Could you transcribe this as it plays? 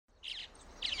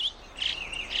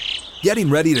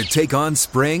Getting ready to take on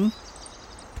spring?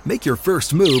 Make your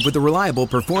first move with the reliable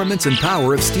performance and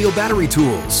power of Steel battery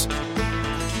tools.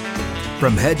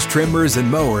 From hedge trimmers and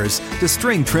mowers to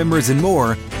string trimmers and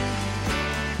more,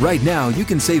 right now you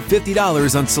can save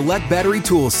 $50 on select battery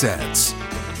tool sets.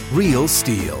 Real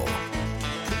Steel.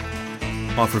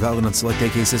 Offer valid on select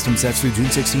AK system sets through June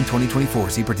 16,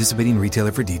 2024. See participating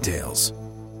retailer for details.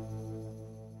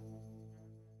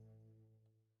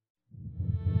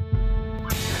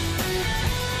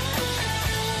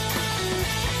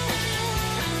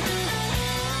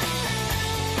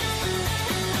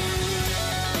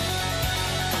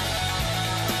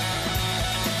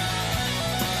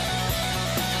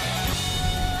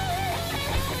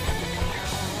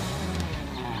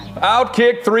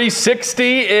 Outkick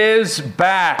 360 is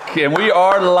back, and we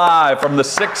are live from the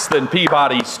 6th and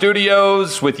Peabody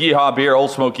Studios with Yeehaw Beer,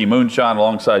 Old Smoky Moonshine,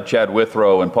 alongside Chad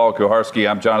Withrow and Paul Kuharski.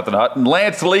 I'm Jonathan Hutton.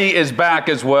 Lance Lee is back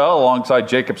as well, alongside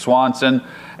Jacob Swanson.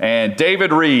 And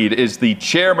David Reed is the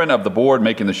chairman of the board,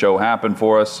 making the show happen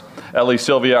for us. Ellie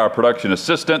Sylvia, our production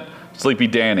assistant. Sleepy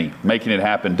Danny, making it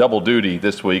happen double duty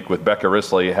this week with Becca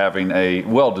Risley having a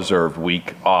well-deserved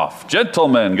week off.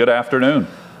 Gentlemen, good afternoon.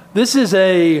 This is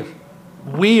a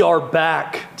we are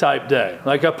back type day,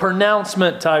 like a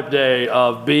pronouncement type day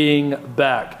of being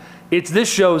back. It's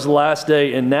this show's last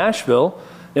day in Nashville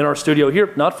in our studio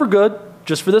here, not for good,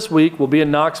 just for this week. We'll be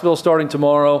in Knoxville starting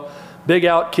tomorrow. Big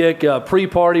Outkick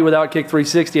pre-party with Outkick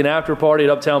 360 and after party at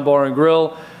Uptown Bar and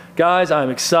Grill. Guys, I'm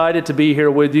excited to be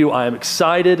here with you. I am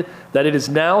excited that it is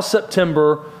now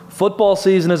September. Football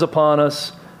season is upon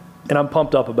us. And I'm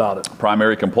pumped up about it.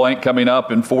 Primary complaint coming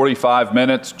up in 45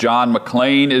 minutes. John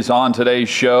McClain is on today's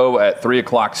show at 3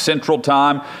 o'clock Central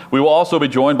Time. We will also be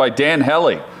joined by Dan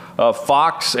Hellie of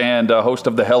Fox and host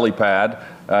of the Helipad,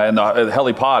 and the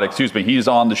Helipod, excuse me. He's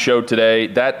on the show today.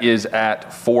 That is at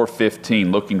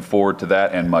 4:15. Looking forward to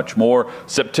that and much more.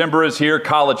 September is here.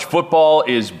 College football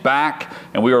is back,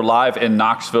 and we are live in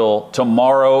Knoxville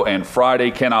tomorrow and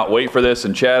Friday. Cannot wait for this.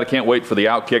 And Chad, I can't wait for the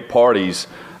Outkick parties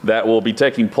that will be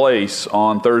taking place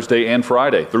on Thursday and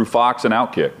Friday through Fox and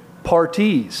Outkick.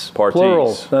 Parties.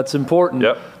 Plural. That's important.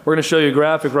 Yep. We're going to show you a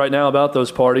graphic right now about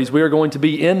those parties. We are going to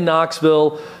be in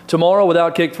Knoxville tomorrow with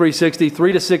Outkick 360,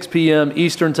 3 to 6 p.m.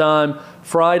 Eastern Time.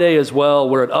 Friday as well,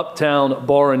 we're at Uptown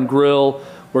Bar and Grill.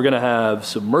 We're going to have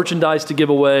some merchandise to give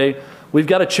away. We've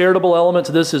got a charitable element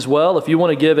to this as well. If you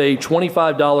want to give a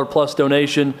 $25 plus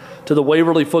donation to the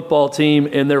Waverly football team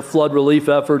in their flood relief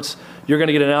efforts, you're going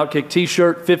to get an Outkick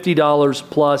t-shirt. $50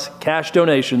 plus cash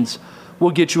donations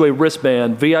will get you a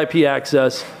wristband, VIP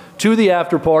access to the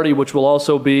after party, which will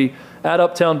also be at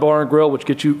Uptown Bar and Grill, which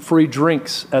gets you free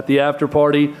drinks at the after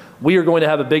party. We are going to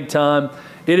have a big time.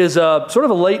 It is sort of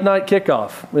a late night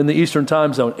kickoff in the Eastern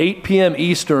time zone, 8 p.m.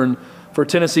 Eastern for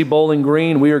Tennessee Bowling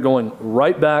Green. We are going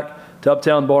right back to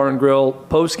Uptown Bar and Grill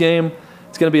post game.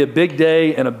 It's going to be a big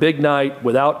day and a big night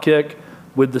with Outkick,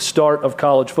 with the start of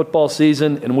college football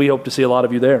season, and we hope to see a lot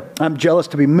of you there. I'm jealous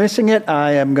to be missing it.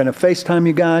 I am going to FaceTime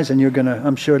you guys, and you're going to,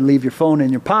 I'm sure, leave your phone in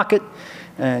your pocket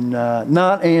and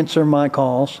not answer my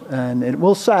calls, and it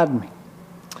will sadden me.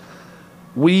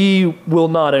 We will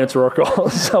not answer our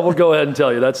calls. I will go ahead and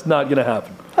tell you that's not going to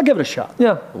happen. I'll give it a shot.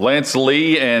 Yeah. Lance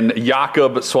Lee and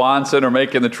Jakob Swanson are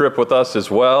making the trip with us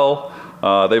as well.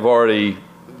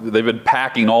 They've been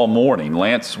packing all morning.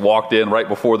 Lance walked in right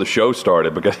before the show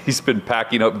started because he's been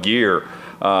packing up gear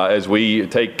as we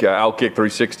take Outkick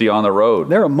 360 on the road.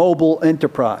 They're a mobile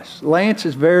enterprise. Lance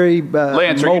is very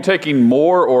Lance, are you taking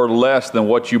more or less than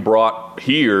what you brought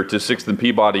here to 6th and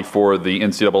Peabody for the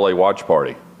NCAA watch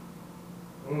party?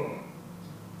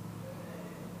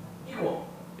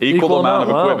 Equal amount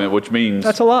of equipment, which means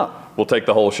that's a lot. We'll take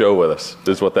the whole show with us,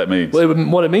 is what that means. Well,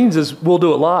 what it means is we'll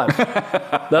do it live.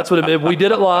 That's what it means. We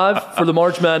did it live for the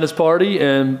March Madness party,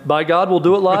 and by God, we'll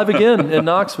do it live again in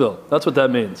Knoxville. That's what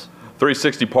that means.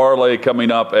 360 parlay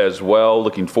coming up as well.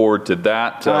 Looking forward to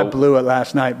that. I blew it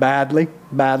last night badly.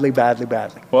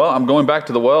 Well, I'm going back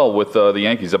to the well with the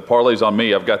Yankees. The parlay's on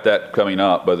me. I've got that coming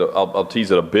up, but I'll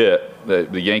tease it a bit.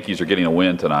 The Yankees are getting a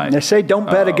win tonight. They say don't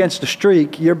bet against a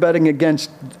streak. You're betting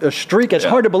against a streak. It's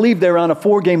hard to believe they're on a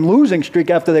 4-game losing streak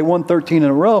after they won 13 in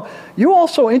a row. You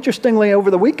also, interestingly,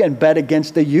 over the weekend, bet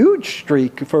against a huge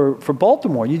streak for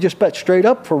Baltimore. You just bet straight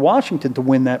up for Washington to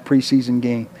win that preseason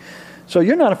game. So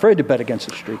you're not afraid to bet against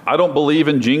the streak. I don't believe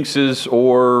in jinxes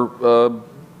or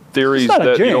theories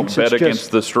that you don't bet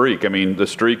against the streak. I mean, the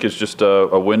streak is just a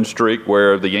win streak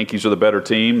where the Yankees are the better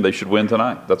team. They should win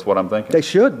tonight. That's what I'm thinking. They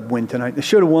should win tonight. They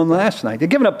should have won last night. They're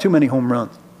giving up too many home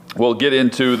runs. We'll get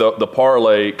into the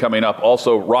parlay coming up.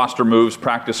 Also, roster moves,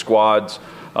 practice squads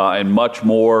and much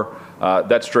more.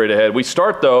 That's straight ahead. We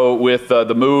start, though, with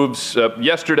the moves.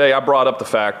 Yesterday, I brought up the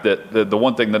fact that the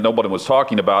one thing that nobody was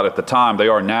talking about at the time, they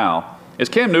are now, is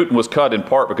Cam Newton was cut in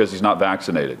part because he's not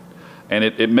vaccinated. And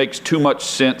it makes too much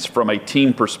sense from a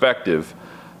team perspective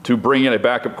to bring in a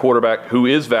backup quarterback who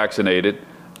is vaccinated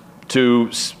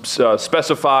to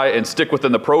specify and stick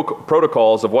within the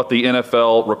protocols of what the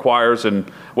NFL requires and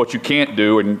what you can't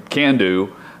do and can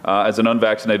do as an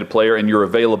unvaccinated player, and your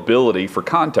availability for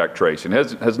contact tracing.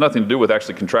 It has nothing to do with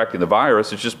actually contracting the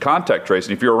virus. It's just contact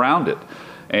tracing if you're around it.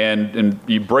 And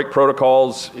you break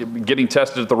protocols, getting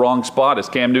tested at the wrong spot, as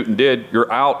Cam Newton did,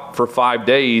 you're out for 5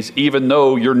 days, even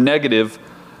though you're negative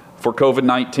for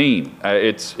COVID-19.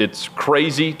 It's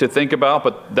crazy to think about,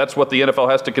 but that's what the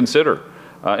NFL has to consider.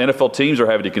 NFL teams are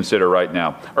having to consider right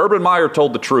now. Urban Meyer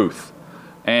told the truth.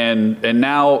 And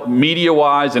now,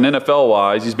 media-wise and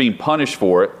NFL-wise, he's being punished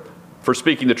for it, for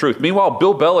speaking the truth. Meanwhile,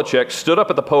 Bill Belichick stood up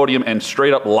at the podium and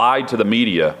straight up lied to the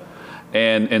media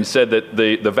and said that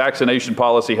the vaccination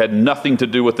policy had nothing to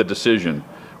do with the decision,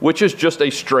 which is just a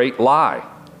straight lie.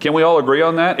 Can we all agree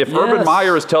on that? If Yes. Urban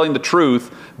Meyer is telling the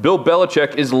truth, Bill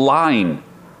Belichick is lying.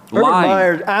 Urban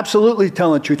Meyer absolutely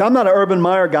telling the truth. I'm not an Urban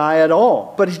Meyer guy at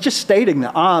all, but he's just stating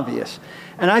the obvious.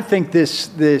 And I think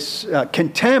this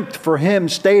contempt for him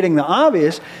stating the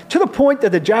obvious, to the point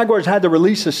that the Jaguars had to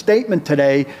release a statement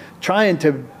today trying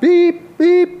to beep,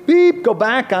 beep, beep, go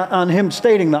back on him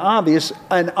stating the obvious,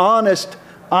 an honest,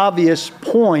 obvious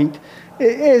point,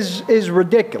 is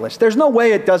ridiculous. There's no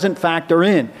way it doesn't factor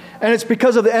in. And it's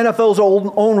because of the NFL's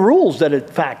own rules that it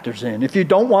factors in. If you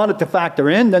don't want it to factor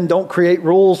in, then don't create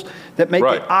rules that make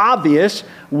it obvious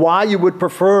why you would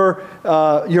prefer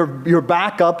your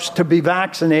backups to be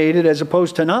vaccinated as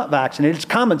opposed to not vaccinated. It's a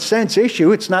common sense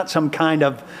issue. It's not some kind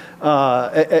of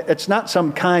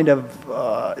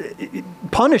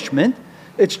punishment.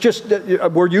 It's just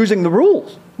we're using the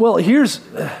rules. Well, here's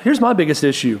my biggest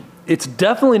issue. It's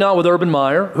definitely not with Urban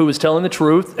Meyer, who is telling the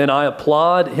truth, and I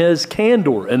applaud his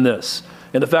candor in this,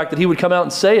 and the fact that he would come out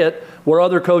and say it where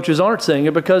other coaches aren't saying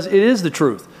it, because it is the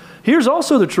truth. Here's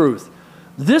also the truth.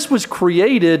 This was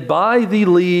created by the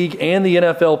league and the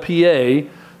NFLPA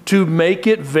to make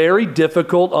it very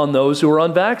difficult on those who are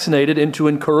unvaccinated and to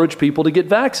encourage people to get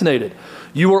vaccinated.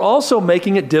 You are also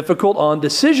making it difficult on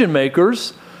decision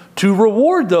makers to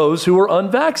reward those who are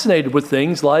unvaccinated with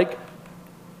things like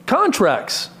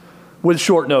contracts with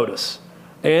short notice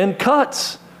and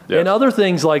cuts and other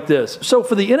things like this. So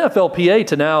for the NFLPA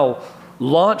to now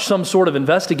launch some sort of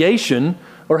investigation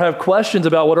or have questions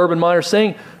about what Urban Meyer is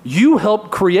saying, you helped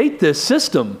create this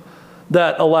system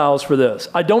that allows for this.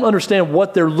 I don't understand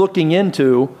what they're looking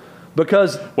into,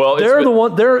 because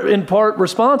they're in part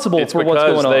responsible for what's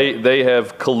going on. It's because they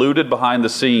have colluded behind the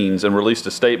scenes and released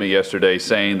a statement yesterday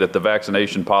saying that the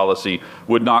vaccination policy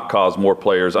would not cause more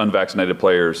players, unvaccinated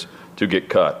players, to get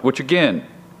cut, which again,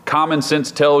 common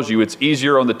sense tells you it's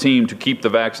easier on the team to keep the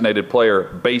vaccinated player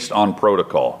based on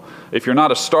protocol. If you're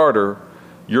not a starter,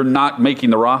 you're not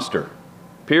making the roster,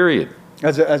 period.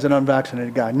 As an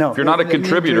unvaccinated guy, no. If you're not a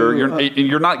contributor,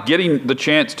 you're not getting the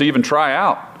chance to even try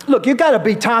out. Look, you got to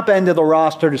be top end of the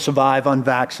roster to survive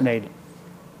unvaccinated,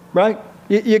 right?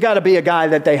 You got to be a guy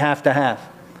that they have to have.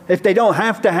 If they don't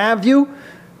have to have you,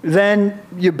 then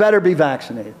you better be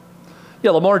vaccinated.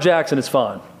 Yeah, Lamar Jackson is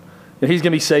fine. He's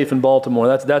going to be safe in Baltimore.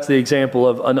 That's the example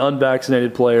of an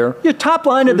unvaccinated player. Your top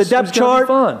line of the depth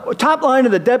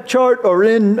chart, or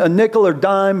in a nickel or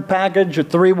dime package, a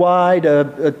 3 wide,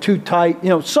 a 2 tight.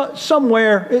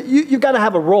 Somewhere you got to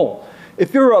have a role.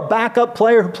 If you're a backup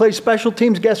player who plays special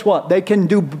teams, guess what? They can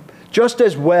do just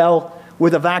as well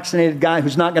with a vaccinated guy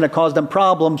who's not going to cause them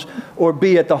problems or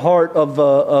be at the heart of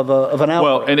an outbreak.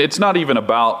 Well, and it's not even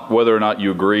about whether or not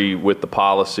you agree with the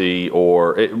policy,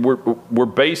 or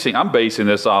I'm basing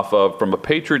this off of, from a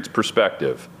Patriots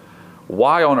perspective,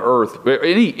 why on earth,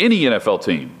 any NFL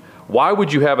team, why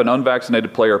would you have an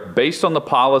unvaccinated player based on the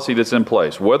policy that's in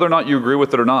place, whether or not you agree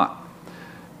with it or not?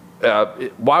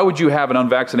 Why would you have an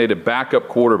unvaccinated backup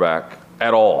quarterback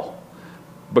at all?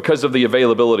 Because of the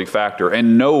availability factor,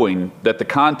 and knowing that the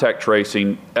contact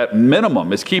tracing at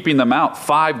minimum is keeping them out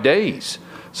 5 days.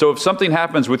 So if something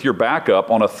happens with your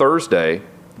backup on a Thursday,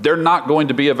 they're not going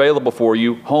to be available for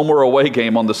you home or away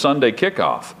game on the Sunday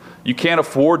kickoff. You can't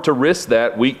afford to risk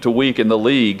that week to week in the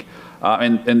league.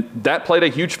 And that played a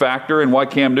huge factor in why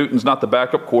Cam Newton's not the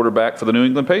backup quarterback for the New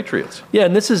England Patriots. Yeah,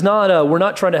 and this is not, we're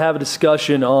not trying to have a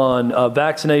discussion on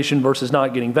vaccination versus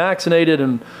not getting vaccinated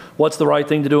and what's the right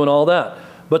thing to do and all that.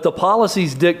 But the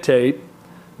policies dictate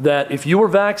that if you are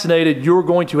vaccinated, you're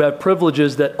going to have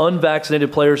privileges that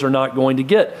unvaccinated players are not going to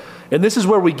get. And this is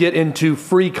where we get into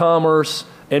free commerce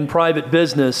and private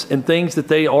business and things that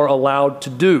they are allowed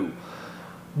to do.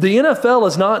 The NFL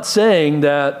is not saying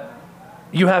that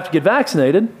you have to get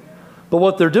vaccinated, but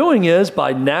what they're doing is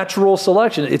by natural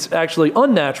selection. It's actually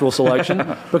unnatural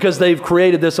selection because they've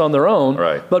created this on their own.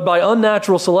 Right. But by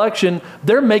unnatural selection,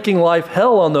 they're making life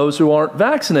hell on those who aren't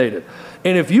vaccinated.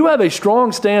 And if you have a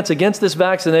strong stance against this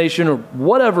vaccination or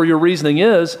whatever your reasoning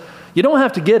is, you don't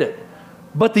have to get it.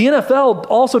 But the NFL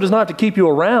also does not have to keep you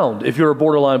around if you're a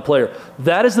borderline player.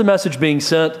 That is the message being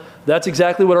sent. That's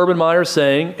exactly what Urban Meyer is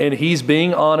saying, and he's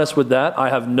being honest with that. I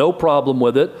have no problem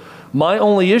with it. My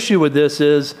only issue with this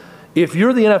is if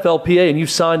you're the NFLPA and you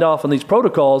signed off on these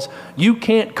protocols, you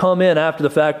can't come in after the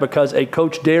fact because a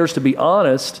coach dares to be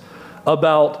honest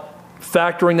about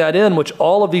factoring that in, which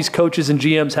all of these coaches and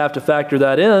GMs have to factor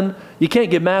that in. You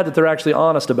can't get mad that they're actually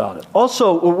honest about it.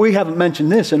 Also, we haven't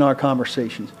mentioned this in our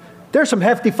conversations. There's some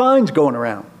hefty fines going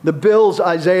around. The Bills'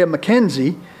 Isaiah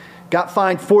McKenzie got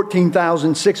fined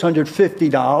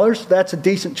 $14,650. That's a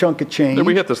decent chunk of change. Did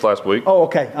we hit this last week? Oh,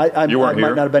 okay. You weren't I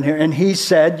might not have been here. And he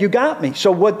said, you got me.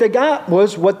 So what they got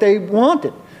was what they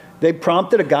wanted. They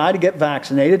prompted a guy to get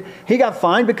vaccinated. He got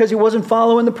fined because he wasn't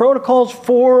following the protocols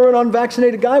for an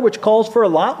unvaccinated guy, which calls for a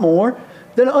lot more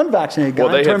than an unvaccinated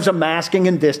guy in terms of masking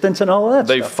and distance and all that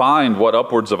They stuff. fined,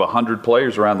 upwards of 100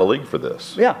 players around the league for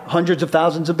this. Yeah, hundreds of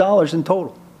thousands of dollars in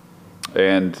total.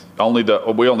 And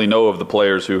we only know of the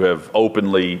players who have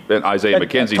openly, in Isaiah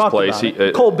McKenzie's place.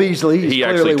 Cole Beasley. He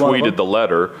actually tweeted the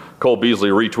letter. Cole Beasley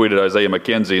retweeted Isaiah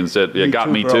McKenzie and said, "Yeah, got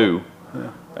me too." Yeah.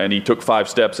 And he took 5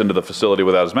 steps into the facility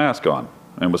without his mask on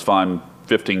and was fined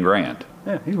 $15,000.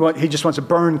 Yeah, he just wants to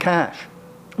burn cash.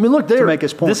 I mean, look, to make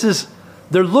his point.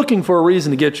 They're looking for a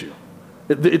reason to get you.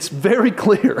 It's very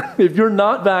clear. If you're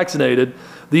not vaccinated,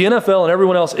 the NFL and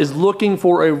everyone else is looking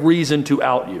for a reason to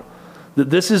out you.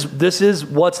 This is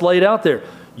what's laid out there.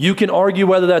 You can argue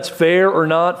whether that's fair or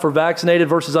not for vaccinated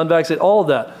versus unvaccinated, all of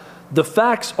that. The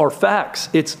facts are facts.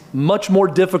 It's much more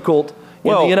difficult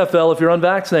in the NFL if you're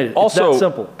unvaccinated. Also, it's that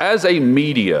simple. As a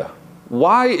media,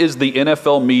 why is the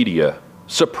NFL media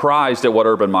surprised at what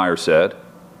Urban Meyer said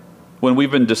when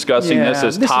we've been discussing this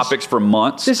as topics for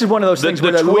months? This is one of those things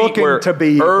where they're looking to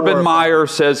be Urban Meyer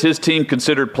says his team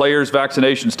considered players'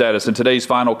 vaccination status in today's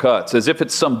final cuts, as if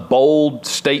it's some bold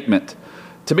statement.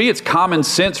 To me, it's common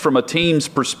sense from a team's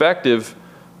perspective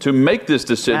to make this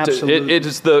decision.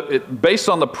 Absolutely. Based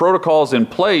on the protocols in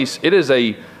place, it is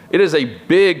a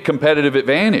big competitive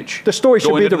advantage. The story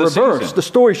should be the reverse. The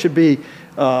story should be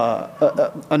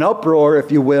an uproar,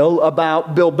 if you will,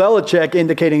 about Bill Belichick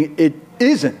indicating it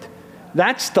isn't.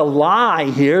 That's the lie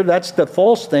here. That's the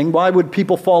false thing. Why would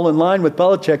people fall in line with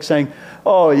Belichick saying,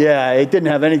 oh, yeah, it didn't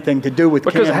have anything to do with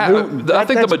Cam Newton? I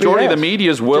think the majority of the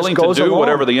media is willing to do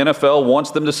whatever the NFL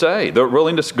wants them to say. They're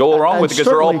willing to go along with it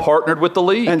because they're all partnered with the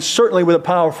league. And certainly with a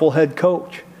powerful head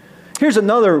coach. Here's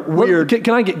another weird...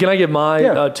 Can I give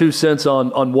my 2 cents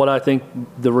on what I think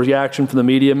the reaction from the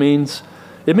media means?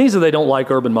 It means that they don't like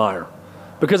Urban Meyer.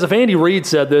 Because if Andy Reid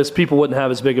said this, people wouldn't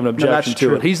have as big of an objection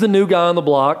to it. He's the new guy on the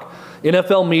block.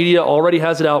 NFL media already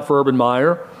has it out for Urban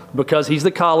Meyer because he's the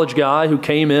college guy who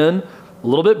came in a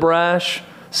little bit brash,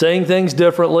 saying things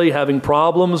differently, having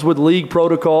problems with league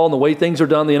protocol and the way things are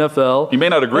done in the NFL. You may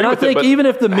not agree with it, but I think even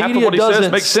if the media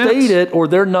doesn't state it or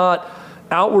they're not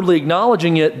outwardly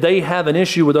acknowledging it, they have an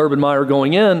issue with Urban Meyer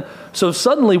going in. So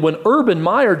suddenly when Urban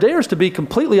Meyer dares to be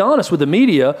completely honest with the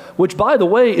media, which by the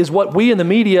way is what we in the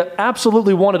media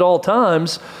absolutely want at all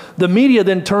times, the media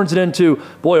then turns it into,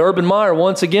 boy, Urban Meyer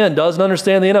once again doesn't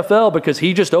understand the NFL because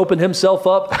he just opened himself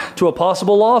up to a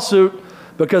possible lawsuit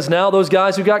because now those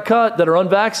guys who got cut that are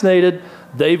unvaccinated,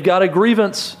 they've got a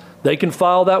grievance. They can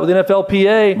file that with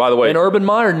NFLPA. By the way, and Urban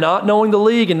Meyer, not knowing the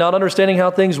league and not understanding how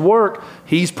things work,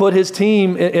 he's put his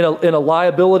team in a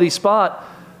liability spot.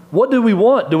 What do we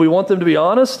want? Do we want them to be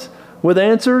honest with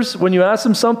answers when you ask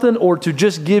them something, or to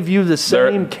just give you the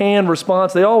same canned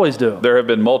response they always do? There have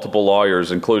been multiple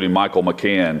lawyers, including Michael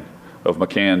McCann of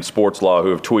McCann Sports Law, who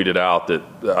have tweeted out that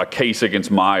a case against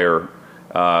Meyer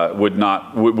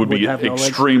would be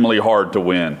extremely hard to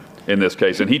win in this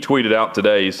case. And he tweeted out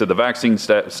today, he said the vaccine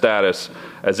status,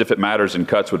 as if it matters in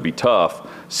cuts, would be tough.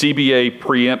 CBA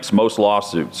preempts most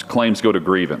lawsuits. Claims go to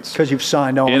grievance. Because you've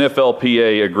signed off.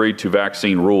 NFLPA agreed to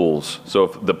vaccine rules. So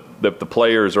if the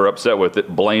players are upset with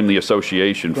it, blame the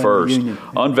association first.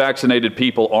 Unvaccinated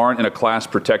people aren't in a class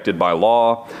protected by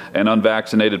law, and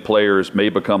unvaccinated players may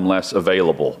become less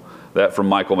available. That from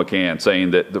Michael McCann,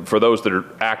 saying that for those that are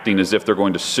acting as if they're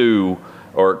going to sue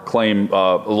or claim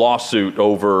lawsuit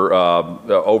over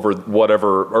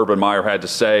whatever Urban Meyer had to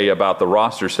say about the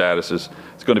roster statuses,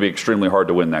 it's going to be extremely hard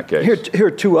to win that case. Here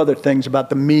are 2 other things about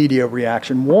the media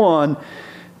reaction. One,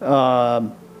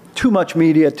 Too much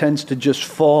media tends to just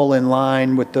fall in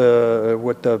line with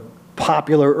the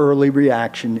popular early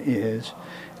reaction is.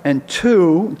 And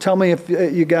two, tell me if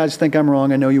you guys think I'm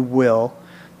wrong. I know you will.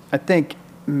 I think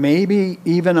maybe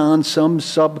even on some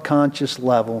subconscious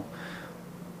level,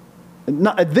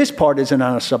 this part isn't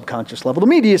on a subconscious level. The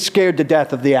media is scared to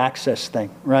death of the access thing,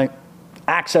 right?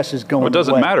 Access is going away. It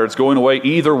doesn't matter. It's going away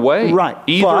either way. Right.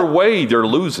 Either way, they're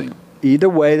losing. Either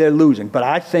way, they're losing. But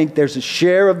I think there's a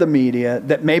share of the media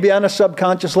that maybe on a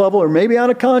subconscious level or maybe on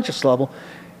a conscious level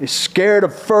is scared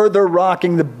of further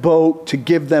rocking the boat to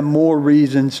give them more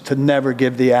reasons to never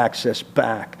give the access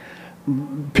back.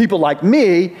 People like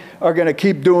me are going to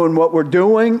keep doing what we're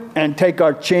doing and take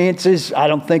our chances. I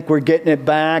don't think we're getting it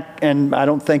back, and I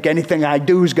don't think anything I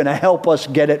do is going to help us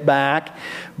get it back.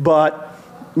 But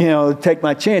take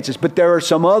my chances. But there are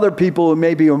some other people who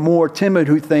maybe are more timid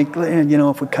who think,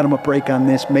 if we cut them a break on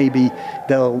this, maybe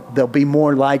they'll be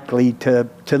more likely to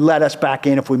let us back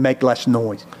in if we make less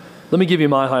noise. Let me give you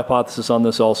my hypothesis on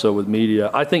this also with media.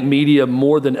 I think media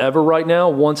more than ever right now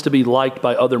wants to be liked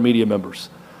by other media members.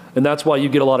 And that's why you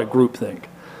get a lot of groupthink.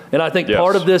 And I think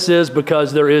part of this is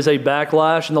because there is a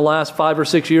backlash in the last 5 or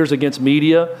 6 years against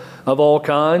media of all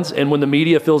kinds. And when the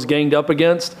media feels ganged up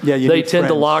against, they tend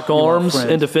to lock arms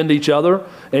and defend each other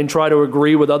and try to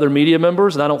agree with other media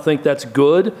members. And I don't think that's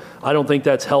good. I don't think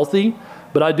that's healthy.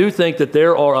 But I do think that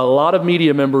there are a lot of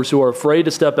media members who are afraid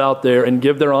to step out there and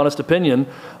give their honest opinion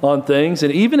on things.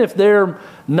 And even if they're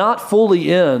not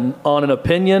fully in on an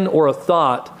opinion or a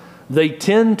thought, they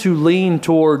tend to lean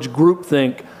towards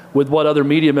groupthink with what other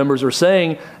media members are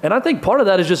saying. And I think part of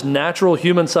that is just natural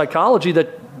human psychology,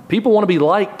 that people want to be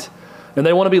liked, and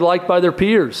they want to be liked by their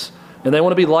peers, and they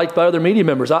want to be liked by other media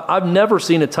members. I've never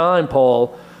seen a time,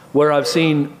 Paul, where I've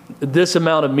seen this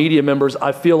amount of media members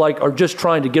I feel like are just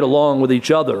trying to get along with each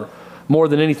other more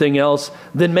than anything else,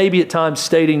 than maybe at times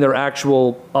stating their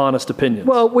actual honest opinions.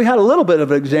 Well, we had a little bit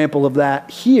of an example of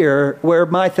that here, where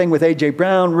my thing with A.J.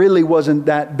 Brown really wasn't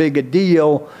that big a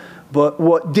deal, but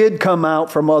what did come out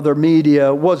from other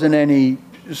media wasn't any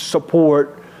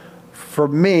support for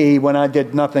me when I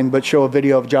did nothing but show a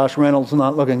video of Josh Reynolds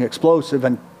not looking explosive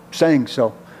and saying so,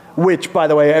 which, by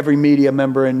the way, every media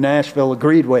member in Nashville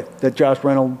agreed with, that Josh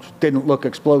Reynolds didn't look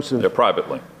explosive. Yeah,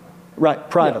 privately. Right,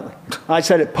 privately. Yeah. I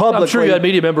said it publicly. I'm sure you had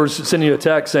media members sending you a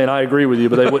text saying, I agree with you,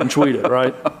 but they wouldn't tweet it,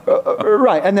 right?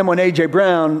 Right, and then when A.J.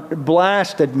 Brown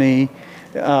blasted me,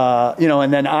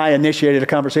 and then I initiated a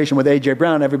conversation with A.J.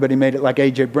 Brown, everybody made it like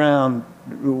A.J. Brown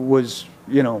was,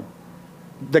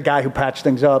 the guy who patched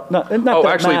things up.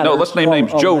 Let's name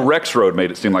names. Joe Rexrode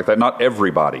made it seem like that, not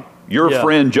everybody. Your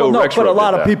friend Joe Rexrode. But a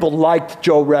lot of people liked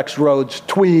Joe Rexrode's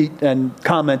tweet and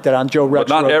commented on Joe Rexrode's tweet.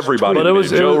 But not everybody. But it was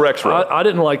Joe Rexrode. I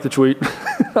didn't like the tweet.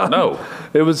 No.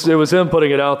 It was him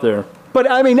putting it out there. But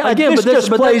I mean, again, this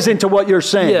plays into what you're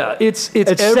saying. Yeah, it's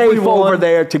safe over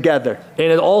there together.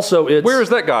 And where has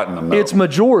that gotten them? Though? It's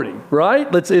majority, right?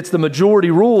 It's the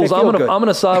majority rules. I'm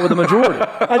gonna side with the majority.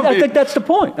 I think that's the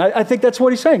point. I think that's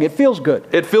what he's saying. It feels good.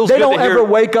 It feels good. They don't to hear. Ever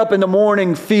wake up in the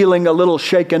morning feeling a little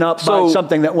shaken up by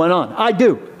something that went on. I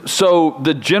do. So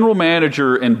the general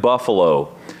manager in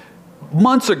Buffalo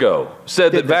months ago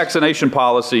said that vaccination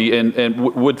policy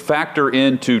and would factor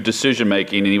into decision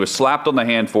making, and he was slapped on the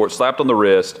hand for it, slapped on the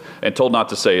wrist, and told not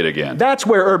to say it again. That's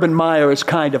where Urban Meyer is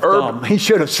kind of dumb. He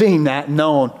should have seen that and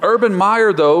known. Urban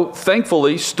Meyer, though,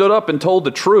 thankfully stood up and told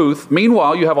the truth.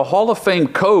 Meanwhile, you have a Hall of Fame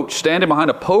coach standing behind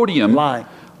a podium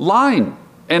lying.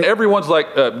 And everyone's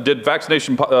like, did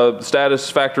vaccination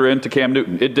status factor into Cam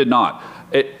Newton? It did not.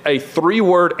 A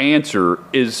 3-word answer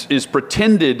is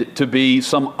pretended to be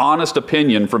some honest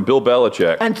opinion from Bill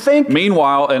Belichick.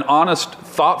 Meanwhile, an honest,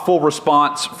 thoughtful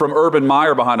response from Urban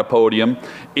Meyer behind a podium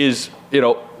is,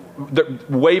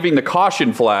 waving the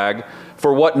caution flag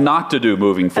for what not to do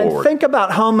moving forward. And think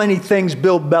about how many things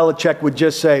Bill Belichick would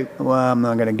just say, well, I'm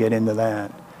not going to get into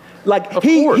that. Like,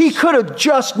 he could have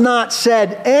just not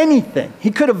said anything.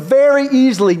 He could have very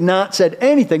easily not said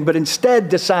anything, but instead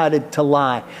decided to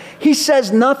lie. He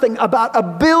says nothing about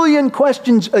 1 billion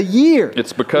questions a year.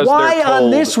 It's because Why they're told, on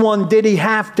this one did he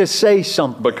have to say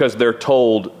something? Because they're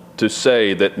told to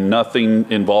say that nothing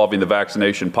involving the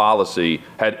vaccination policy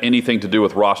had anything to do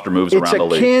with roster moves around the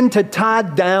league. It's akin to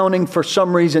Todd Downing, for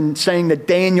some reason, saying that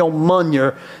Daniel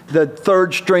Munyer, the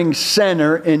third-string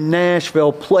center in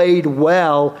Nashville, played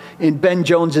well in Ben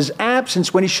Jones's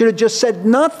absence, when he should have just said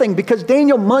nothing, because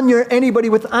Daniel Munyer, anybody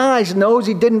with eyes knows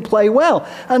he didn't play well.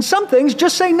 On some things,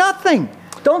 just say nothing.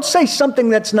 Don't say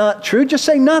something that's not true. Just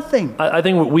say nothing. I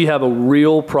think we have a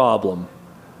real problem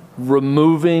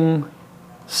removing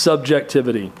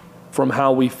subjectivity from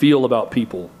how we feel about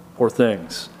people or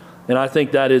things. And I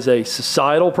think that is a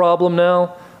societal problem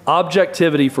now.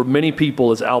 Objectivity for many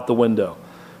people is out the window.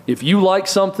 If you like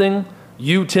something,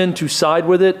 you tend to side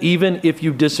with it, even if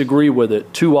you disagree with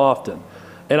it too often.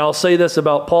 And I'll say this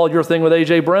about, Paul, your thing with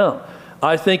A.J. Brown.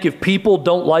 I think if people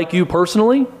don't like you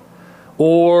personally,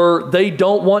 or they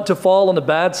don't want to fall on the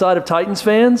bad side of Titans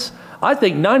fans, I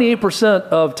think 98%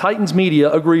 of Titans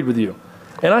media agreed with you.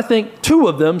 And I think 2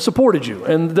 of them supported you,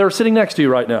 and they're sitting next to you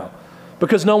right now.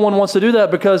 Because no one wants to do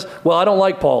that because, well, I don't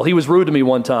like Paul. He was rude to me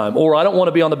one time. Or I don't want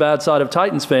to be on the bad side of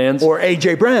Titans fans. Or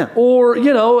A.J. Brown. Or,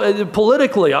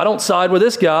 politically, I don't side with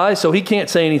this guy, so he can't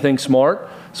say anything smart.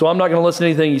 So I'm not going to listen to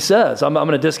anything he says. I'm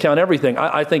going to discount everything.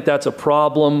 I think that's a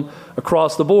problem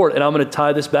across the board. And I'm going to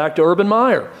tie this back to Urban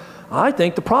Meyer. I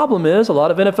think the problem is a lot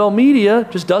of NFL media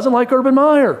just doesn't like Urban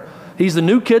Meyer. He's the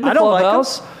new kid in the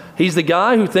clubhouse. He's the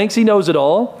guy who thinks he knows it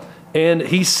all. And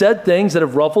he said things that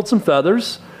have ruffled some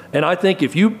feathers. And I think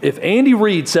if Andy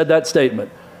Reid said that statement,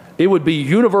 it would be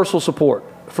universal support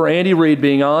for Andy Reid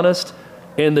being honest.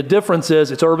 And the difference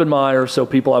is it's Urban Meyer, so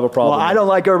people have a problem. Well, I don't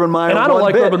like Urban Meyer. And I don't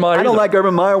like Urban Meyer either. I don't like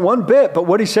Urban Meyer one bit. But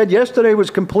what he said yesterday was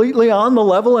completely on the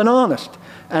level and honest.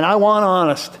 And I want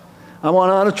honest. I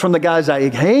want honest from the guys I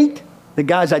hate, the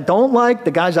guys I don't like,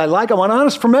 the guys I like. I want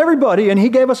honest from everybody, and he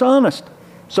gave us honest.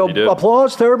 So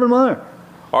applause to Urban Meyer.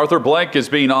 Arthur Blank is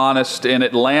being honest in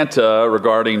Atlanta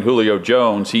regarding Julio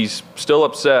Jones. He's still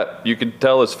upset. You can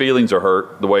tell his feelings are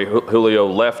hurt, the way Julio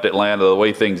left Atlanta, the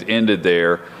way things ended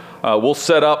there. We'll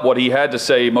set up what he had to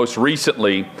say most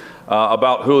recently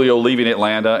about Julio leaving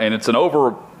Atlanta, and it's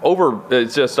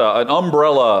it's just an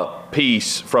umbrella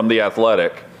piece from The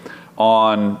Athletic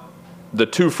on the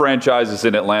 2 franchises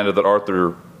in Atlanta that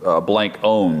Arthur Blank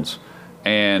owns,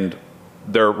 and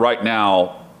they're right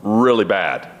now really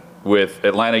bad. With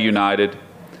Atlanta United,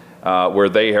 where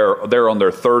they're on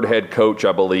their 3rd head coach,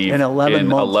 I believe, in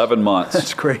 11 months.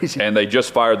 That's crazy. And they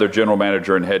just fired their general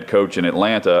manager and head coach in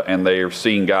Atlanta, and they are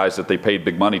seeing guys that they paid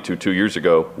big money to 2 years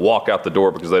ago walk out the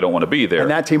door because they don't want to be there. And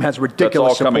that team has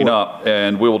ridiculous That's all support. coming up,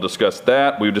 and we will discuss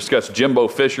that. We will discuss Jimbo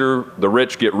Fisher, the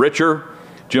rich get richer.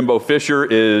 Jimbo Fisher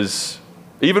is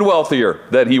even wealthier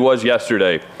than he was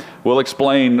yesterday. We'll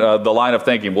explain the line of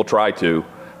thinking. We'll try to.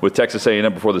 With Texas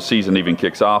A&M before the season even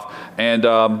kicks off. And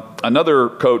another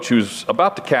coach who's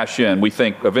about to cash in, we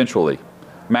think, eventually,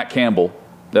 Matt Campbell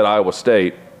at Iowa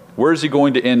State. Where is he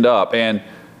going to end up? And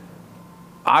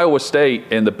Iowa State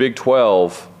and the Big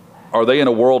 12, are they in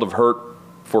a world of hurt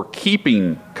for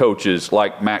keeping coaches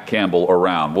like Matt Campbell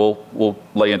around? We'll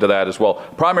lay into that as well.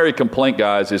 Primary Complaint,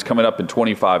 guys, is coming up in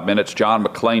 25 minutes. John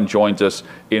McClain joins us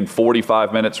in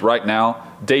 45 minutes. Right now,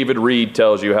 David Reed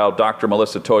tells you how Dr.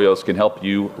 Melissa Toyos can help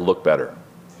you look better.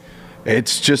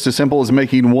 It's just as simple as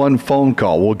making one phone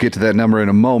call. We'll get to that number in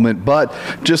a moment. But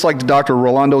just like Dr.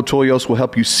 Rolando Toyos will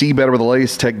help you see better with the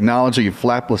latest technology of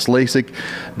flapless LASIK,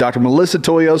 Dr. Melissa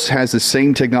Toyos has the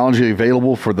same technology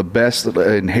available for the best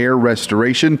in hair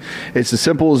restoration. It's as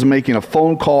simple as making a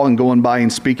phone call and going by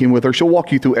and speaking with her. She'll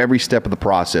walk you through every step of the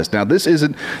process. Now, this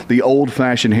isn't the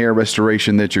old-fashioned hair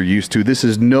restoration that you're used to. This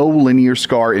is no linear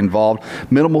scar involved,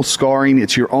 minimal scarring.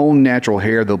 It's your own natural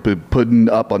hair they'll be putting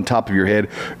up on top of your head,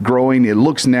 growing. It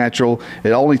looks natural.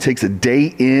 It only takes a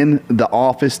day in the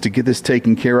office to get this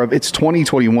taken care of. It's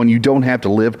 2021. You don't have to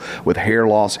live with hair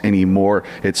loss anymore.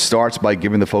 It starts by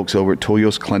giving the folks over at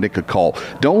Toyos Clinic a call.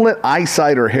 Don't let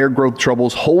eyesight or hair growth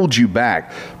troubles hold you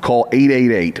back. Call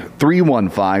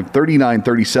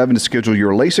 888-315-3937 to schedule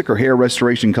your LASIK or hair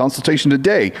restoration consultation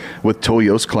today with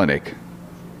Toyos Clinic.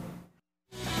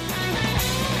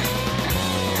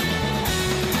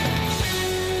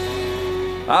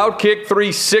 Outkick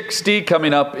 360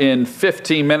 coming up in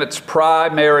 15 minutes.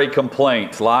 Primary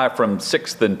Complaint, live from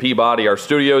 6th and Peabody. Our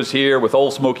studios here with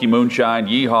Old Smoky Moonshine,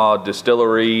 Yeehaw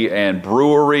Distillery and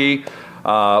Brewery.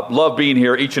 Love being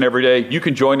here each and every day. You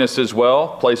can join us as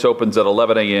well. Place opens at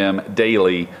 11 a.m.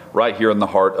 daily right here in the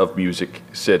heart of Music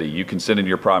City. You can send in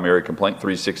your primary complaint,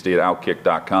 360 at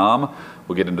Outkick.com.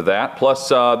 We'll get into that. Plus,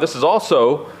 this is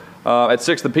also at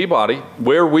 6th and Peabody,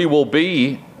 where we will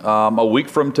be a week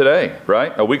from today,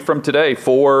 right? A week from today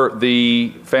for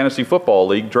the Fantasy Football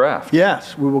League draft.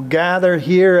 Yes, we will gather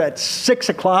here at 6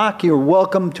 o'clock. You're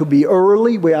welcome to be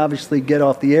early. We obviously get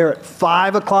off the air at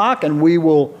 5 o'clock, and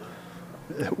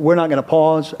we're not going to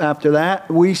pause after that.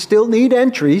 We still need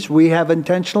entries. We have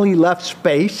intentionally left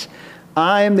space.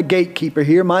 I am the gatekeeper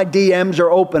here. My DMs are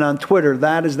open on Twitter.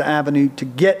 That is the avenue to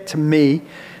get to me.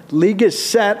 League is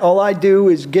set. All I do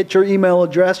is get your email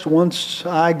address once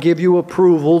I give you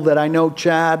approval that I know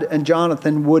Chad and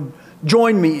Jonathan would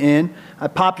join me in. I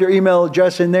pop your email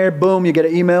address in there. Boom, you get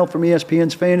an email from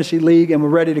ESPN's Fantasy League, and we're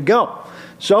ready to go.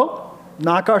 So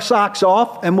knock our socks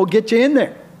off, and we'll get you in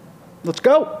there. Let's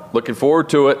go. Looking forward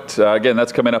to it. Again,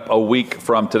 that's coming up a week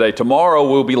from today. Tomorrow,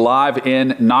 we'll be live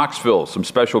in Knoxville. Some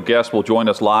special guests will join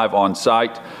us live on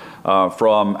site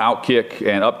from Outkick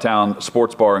and Uptown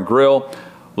Sports Bar and Grill.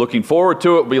 Looking forward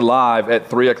to it. We'll be live at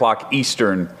 3 o'clock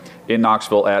Eastern in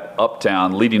Knoxville at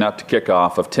Uptown, leading up to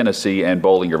kickoff of Tennessee and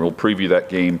Bowling Green. We'll preview that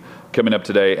game coming up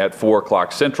today at 4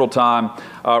 o'clock Central Time.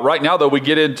 Right now, though, we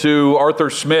get into Arthur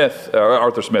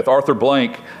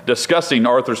Blank discussing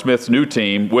Arthur Smith's new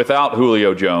team without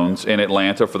Julio Jones in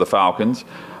Atlanta for the Falcons.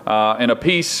 In a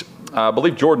piece, I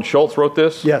believe Jordan Schultz wrote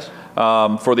this. Yes.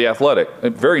 For The Athletic.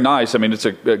 Very nice. I mean, it's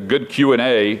a good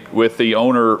Q&A with the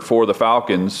owner for the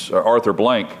Falcons, Arthur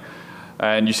Blank.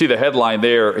 And you see the headline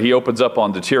there. He opens up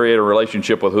on deteriorated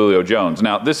relationship with Julio Jones.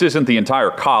 Now, this isn't the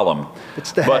entire column,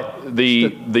 but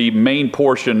the main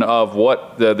portion of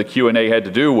what the Q&A had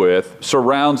to do with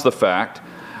surrounds the fact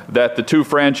that the two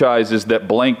franchises that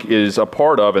Blank is a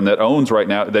part of and that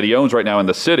he owns right now in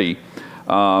the city.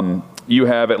 You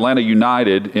have Atlanta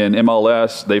United in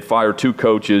MLS. They fired 2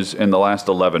 coaches in the last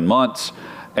 11 months,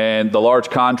 and the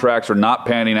large contracts are not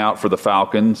panning out for the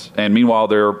Falcons. And meanwhile,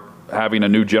 they're having a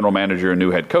new general manager and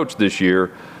new head coach this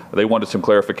year. They wanted some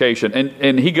clarification.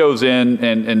 And he goes in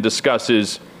and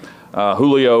discusses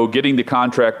Julio getting the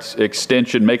contract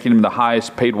extension, making him the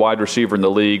highest paid wide receiver in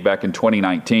the league back in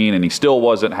 2019, and he still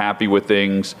wasn't happy with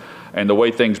things. And the way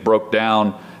things broke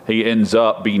down, he ends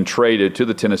up being traded to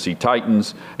the Tennessee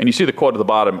Titans. And you see the quote at the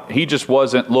bottom. He just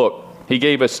wasn't, look, he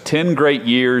gave us 10 great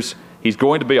years. He's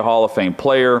going to be a Hall of Fame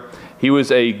player. He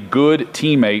was a good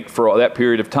teammate for that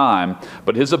period of time,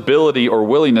 but his ability or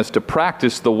willingness to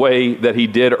practice the way that he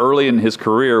did early in his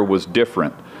career was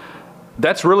different.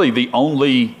 That's really the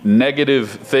only negative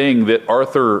thing that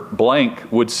Arthur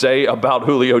Blank would say about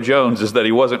Julio Jones is that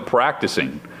he wasn't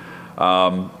practicing,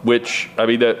 which, I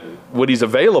mean, that when he's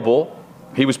available,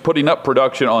 he was putting up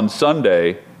production on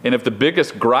Sunday, and if the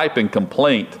biggest gripe and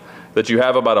complaint that you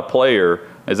have about a player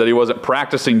is that he wasn't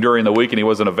practicing during the week and he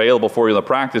wasn't available for you in the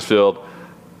practice field,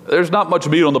 there's not much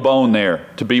meat on the bone there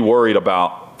to be worried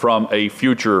about from a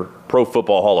future Pro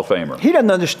Football Hall of Famer. He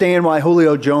doesn't understand why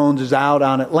Julio Jones is out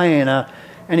on Atlanta,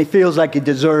 and he feels like he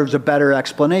deserves a better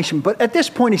explanation. But at this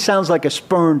point, he sounds like a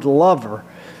spurned lover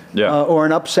or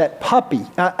an upset puppy.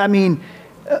 I mean,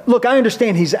 look, I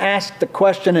understand he's asked the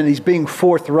question and he's being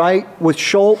forthright with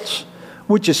Schultz,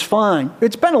 which is fine.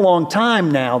 It's been a long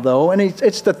time now, though, and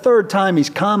it's the 3rd time he's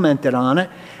commented on it.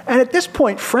 And at this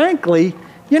point, frankly,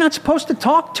 you're not supposed to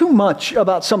talk too much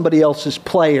about somebody else's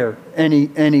player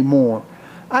anymore.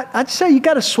 I'd say you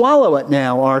got to swallow it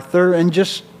now, Arthur, and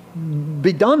just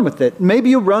be done with it. Maybe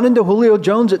you run into Julio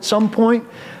Jones at some point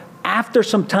after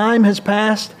some time has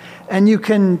passed, and you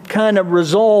can kind of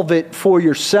resolve it for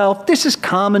yourself. This is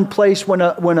commonplace when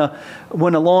a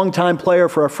longtime player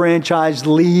for a franchise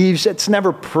leaves. It's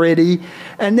never pretty.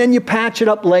 And then you patch it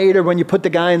up later when you put the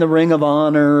guy in the Ring of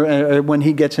Honor, when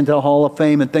he gets into the Hall of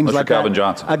Fame and things unless like that. Calvin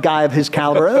Johnson. A guy of his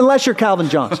caliber, unless you're Calvin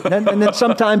Johnson. And then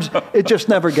sometimes it just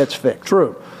never gets fixed.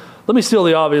 True. Let me steal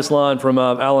the obvious line from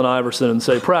Allen Iverson and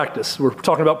say practice. We're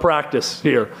talking about practice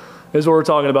here is what we're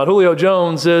talking about. Julio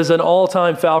Jones is an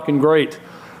all-time Falcon great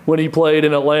when he played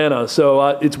in Atlanta. So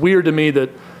it's weird to me that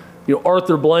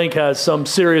Arthur Blank has some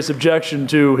serious objection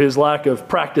to his lack of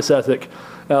practice ethic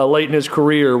late in his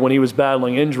career when he was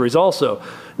battling injuries also.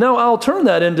 Now, I'll turn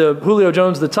that into Julio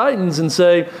Jones, the Titans, and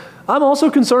say, I'm also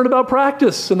concerned about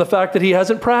practice and the fact that he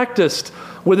hasn't practiced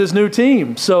with his new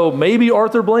team. So maybe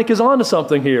Arthur Blank is onto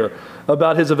something here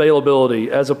about his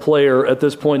availability as a player at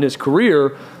this point in his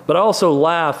career. But I also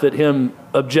laugh at him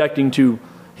objecting to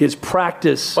his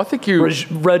practice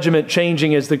regiment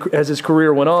changing as his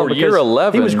career went on. For year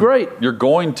 11, he was great. You're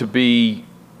going to be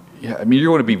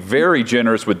very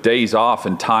generous with days off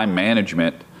and time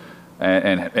management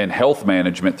and health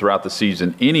management throughout the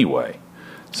season anyway.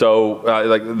 So,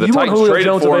 the you Titans want Julio traded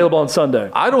Jones for him. available on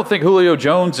Sunday? I don't think Julio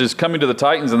Jones is coming to the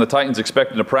Titans, and the Titans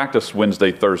expecting to practice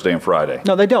Wednesday, Thursday, and Friday.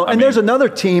 No, they don't. There's another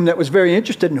team that was very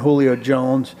interested in Julio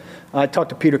Jones. I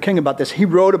talked to Peter King about this. He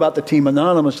wrote about the team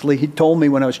anonymously. He told me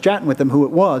when I was chatting with him who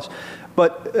it was.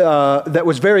 But that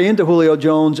was very into Julio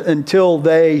Jones until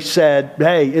they said,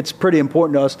 hey, it's pretty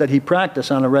important to us that he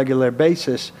practice on a regular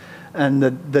basis. And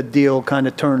the deal kind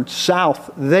of turned south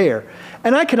there.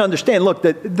 And I can understand, look,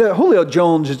 the Julio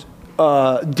Jones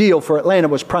deal for Atlanta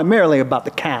was primarily about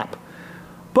the cap.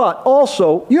 But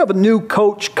also, you have a new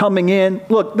coach coming in.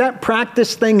 Look, that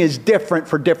practice thing is different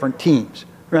for different teams.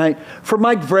 right? For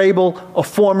Mike Vrabel, a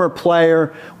former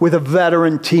player with a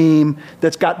veteran team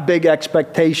that's got big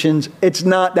expectations, it's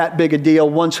not that big a deal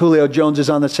once Julio Jones is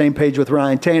on the same page with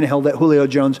Ryan Tannehill that Julio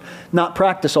Jones not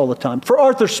practice all the time. For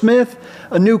Arthur Smith,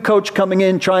 a new coach coming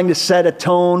in trying to set a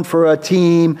tone for a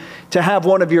team, to have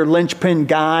one of your linchpin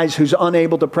guys who's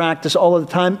unable to practice all of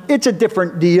the time, it's a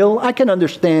different deal. I can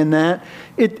understand that.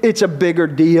 It's a bigger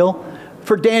deal.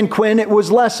 For Dan Quinn,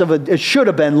 it should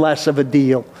have been less of a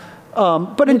deal.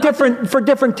 But for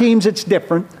different teams, it's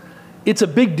different. It's a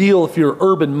big deal if you're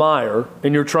Urban Meyer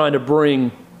and you're trying to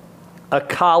bring a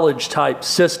college-type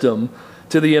system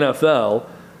to the NFL.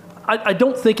 I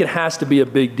don't think it has to be a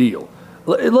big deal.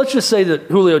 Let's just say that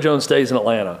Julio Jones stays in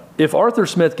Atlanta. If Arthur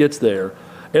Smith gets there,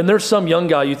 and there's some young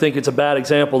guy you think it's a bad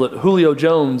example that Julio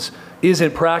Jones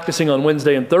isn't practicing on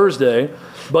Wednesday and Thursday,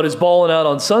 but is balling out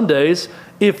on Sundays,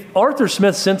 if Arthur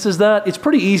Smith senses that, it's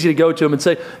pretty easy to go to him and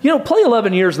say, play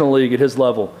 11 years in the league at his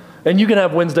level, and you can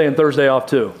have Wednesday and Thursday off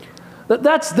too.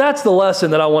 That's the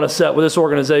lesson that I want to set with this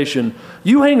organization.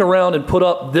 You hang around and put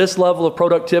up this level of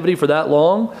productivity for that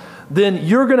long, then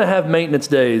you're going to have maintenance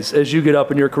days as you get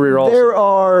up in your career also. There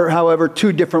are, however,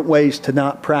 two different ways to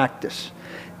not practice.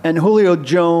 And Julio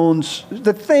Jones,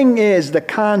 the thing is, the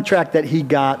contract that he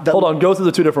got. Hold on, go through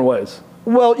the two different ways.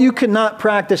 Well, you cannot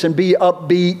practice and be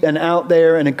upbeat and out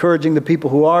there and encouraging the people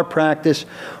who are practice,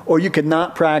 or you could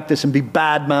not practice and be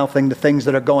bad-mouthing the things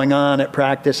that are going on at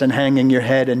practice and hanging your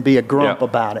head and be a grump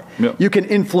about it. Yeah. You can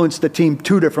influence the team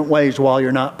two different ways while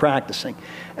you're not practicing.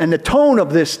 And the tone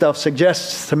of this stuff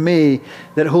suggests to me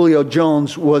that Julio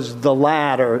Jones was the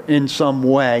latter in some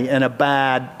way and a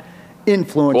bad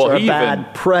influence or a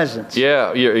bad presence.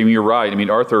 Yeah, you're right. I mean,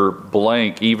 Arthur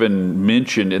Blank even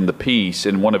mentioned in the piece,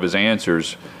 in one of his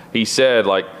answers, he said,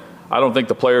 I don't think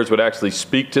the players would actually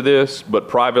speak to this, but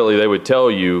privately they would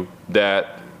tell you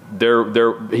that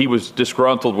he was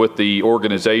disgruntled with the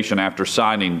organization after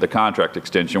signing the contract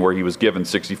extension where he was given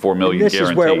 $64 million guaranteed. This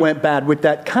is where it went bad with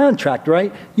that contract,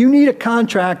 right? You need a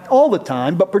contract all the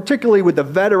time, but particularly with a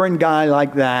veteran guy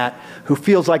like that who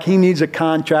feels like he needs a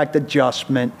contract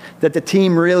adjustment that the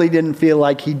team really didn't feel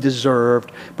like he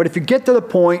deserved. But if you get to the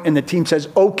point and the team says,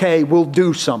 okay, we'll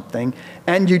do something,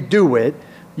 and you do it,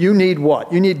 you need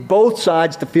what? You need both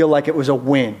sides to feel like it was a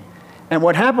win. And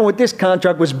what happened with this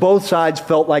contract was both sides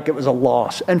felt like it was a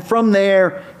loss. And from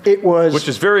there, it was which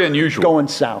is very unusual, going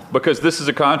south. Because this is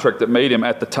a contract that made him,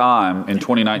 at the time, in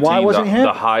 2019,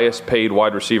 the highest paid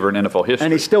wide receiver in NFL history.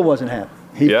 And he still wasn't happy.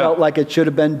 He felt like it should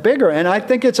have been bigger. And I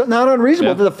think it's not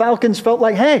unreasonable that the Falcons felt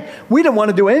like, hey, we didn't want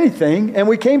to do anything, and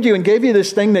we came to you and gave you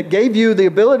this thing that gave you the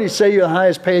ability to say you're the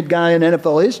highest paid guy in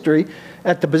NFL history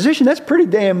at the position. That's pretty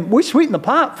damn, we sweetened the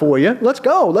pot for you. Let's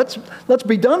go. Let's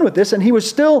be done with this. And he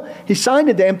signed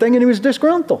the damn thing and he was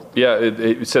disgruntled. Yeah,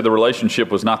 it said the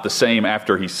relationship was not the same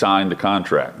after he signed the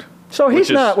contract. So he's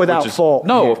not without fault.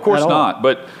 No, of course not.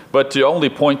 But to only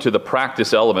point to the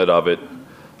practice element of it,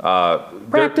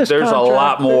 there's a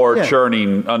lot more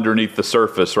churning underneath the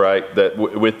surface, right, that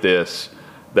with this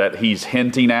that he's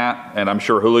hinting at, and I'm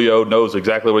sure Julio knows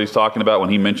exactly what he's talking about when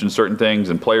he mentions certain things,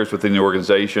 and players within the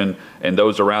organization and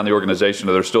those around the organization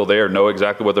that are still there know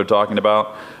exactly what they're talking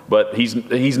about. But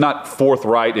he's not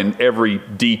forthright in every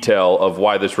detail of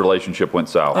why this relationship went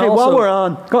south. Hey, while we're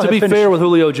on, to be fair with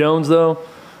Julio Jones, though,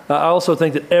 I also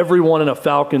think that everyone in a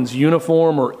Falcons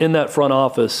uniform or in that front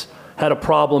office had a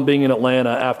problem being in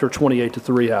Atlanta after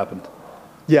 28-3 happened.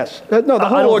 Yes. No, the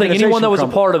whole I don't think organization anyone that was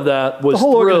crumbled. a part of that was the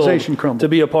whole thrilled organization crumbled. to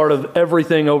be a part of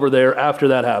everything over there after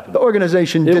that happened. The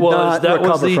organization did not recover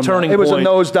was the from turning that. It was point. a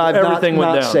nosedive, Everything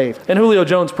went not down. safe. And Julio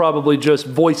Jones probably just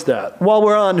voiced that. While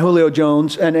we're on Julio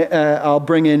Jones, and I'll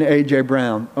bring in A.J.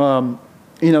 Brown.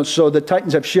 So the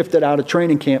Titans have shifted out of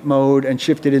training camp mode and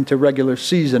shifted into regular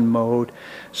season mode.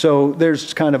 So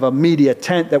there's kind of a media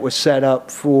tent that was set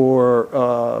up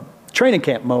for training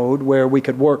camp mode where we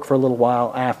could work for a little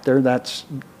while after. That's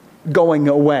going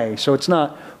away. So it's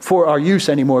not for our use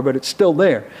anymore, but it's still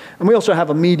there. And we also have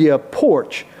a media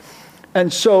porch.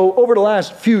 And so over the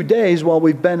last few days while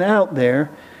we've been out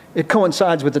there, it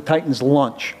coincides with the Titans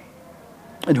lunch.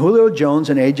 And Julio Jones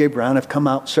and A.J. Brown have come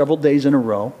out several days in a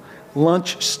row.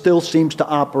 Lunch still seems to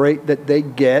operate that they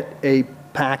get a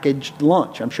packaged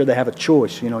lunch. I'm sure they have a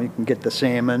choice. You can get the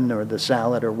salmon or the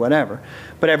salad or whatever.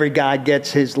 But every guy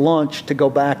gets his lunch to go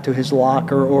back to his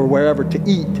locker or wherever to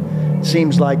eat.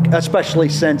 Seems like, especially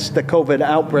since the COVID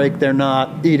outbreak, they're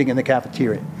not eating in the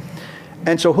cafeteria.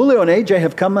 And so Julio and AJ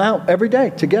have come out every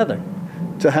day together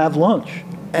to have lunch.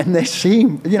 And they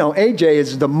seem, AJ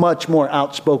is the much more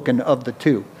outspoken of the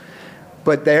two.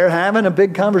 But they're having a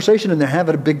big conversation and they're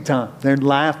having a big time. They're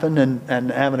laughing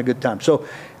and having a good time. So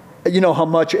You know how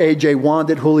much A.J.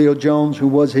 wanted Julio Jones, who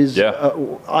was his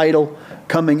idol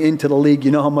coming into the league.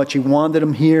 You know how much he wanted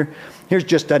him here. Here's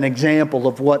just an example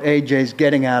of what A.J.'s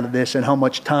getting out of this and how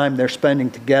much time they're spending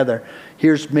together.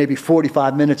 Here's maybe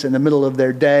 45 minutes in the middle of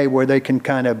their day where they can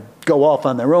kind of go off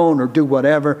on their own or do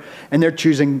whatever, and they're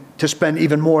choosing to spend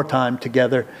even more time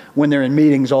together when they're in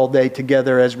meetings all day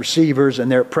together as receivers,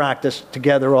 and they're at practice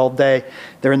together all day.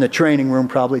 They're in the training room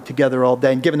probably together all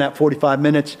day, and given that 45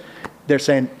 minutes, they're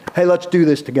saying, hey, let's do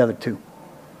this together too.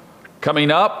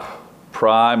 Coming up,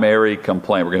 primary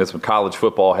complaint. We're going to hit some college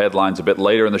football headlines a bit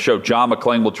later in the show. John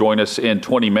McClain will join us in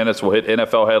 20 minutes. We'll hit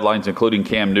NFL headlines, including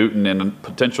Cam Newton and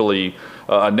potentially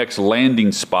a next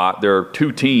landing spot. There are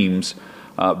two teams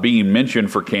being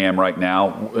mentioned for Cam right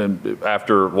now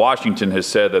after Washington has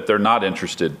said that they're not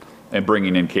interested in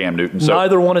bringing in Cam Newton. So,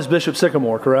 neither one is Bishop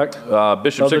Sycamore, correct?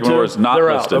 Bishop Sycamore is not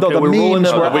listed. Okay, the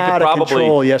memes were out of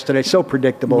control yesterday. So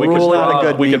predictable.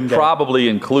 We could probably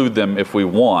include them if we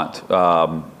want.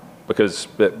 Because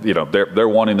they're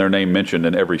wanting their name mentioned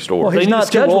in every story. Well, he's not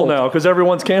scheduled now because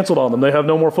everyone's canceled on them. They have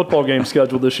no more football games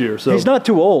scheduled this year. So he's not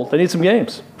too old. They need some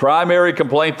games. Primary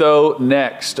complaint, though,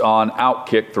 next on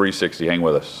Outkick 360. Hang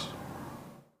with us.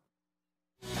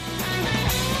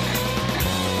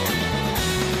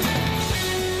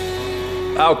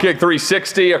 Outkick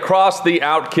 360 across the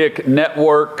Outkick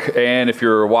network. And if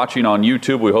you're watching on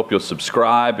YouTube, we hope you'll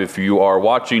subscribe. If you are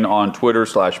watching on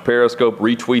Twitter/Periscope,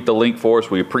 retweet the link for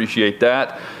us. We appreciate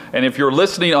that. And if you're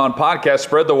listening on podcast,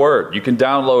 spread the word. You can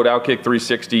download Outkick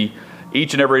 360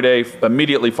 each and every day,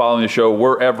 immediately following the show,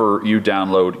 wherever you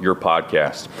download your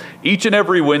podcast. Each and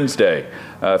every Wednesday,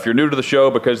 if you're new to the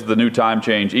show because of the new time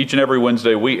change, each and every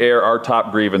Wednesday we air our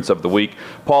top grievance of the week.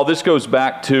 Paul, this goes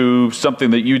back to something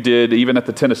that you did even at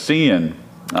the Tennessean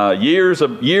years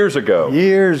ago.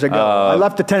 I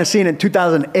left the Tennessean in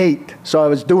 2008, so I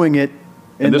was doing it.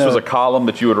 And this was a column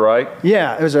that you would write?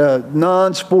 Yeah, it was a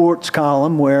non-sports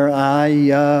column where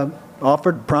I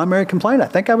offered primary complaint. I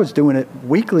think I was doing it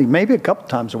weekly, maybe a couple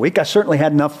times a week. I certainly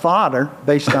had enough fodder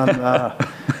based on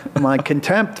my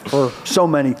contempt for so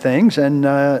many things, and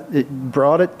it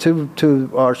brought it to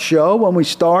our show when we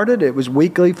started. It was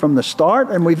weekly from the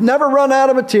start, and we've never run out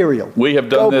of material. We have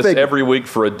done this every week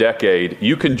for a decade.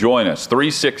 You can join us.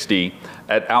 360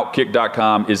 at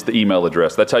Outkick.com is the email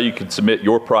address. That's how you can submit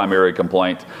your primary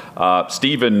complaint.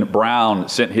 Stephen Brown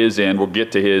sent his in. We'll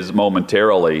get to his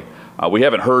momentarily. We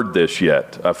haven't heard this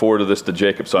yet. I forwarded this to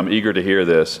Jacob, so I'm eager to hear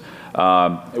this.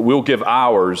 We'll give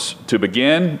ours to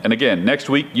begin. And again, next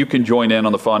week, you can join in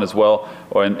on the fun as well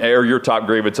and air your top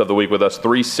grievance of the week with us,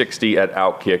 360 at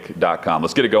Outkick.com.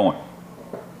 Let's get it going.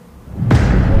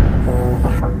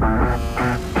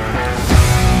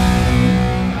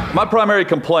 My primary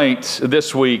complaint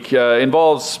this week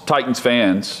involves Titans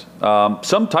fans,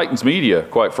 some Titans media,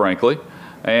 quite frankly.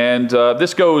 And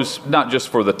this goes not just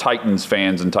for the Titans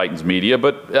fans and Titans media,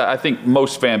 but I think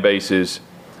most fan bases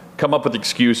come up with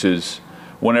excuses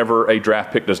whenever a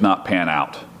draft pick does not pan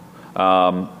out.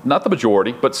 Not the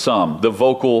majority, but some, the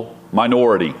vocal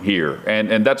minority here.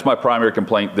 And that's my primary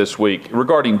complaint this week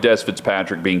regarding Dez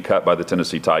Fitzpatrick being cut by the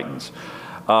Tennessee Titans.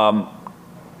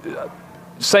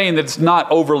 Saying that it's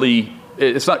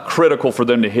not critical for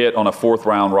them to hit on a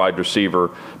fourth-round wide receiver.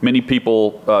 Many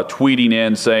people tweeting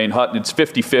in saying, Hutton, it's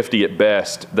 50-50 at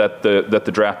best that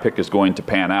the draft pick is going to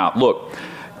pan out. Look,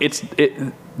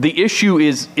 the issue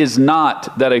is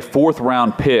not that a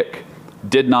fourth-round pick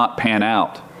did not pan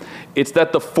out. It's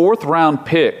that the fourth-round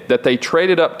pick that they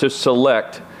traded up to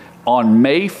select on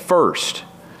May 1st,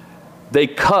 they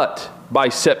cut by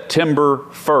September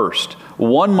 1st.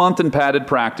 1 month in padded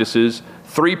practices,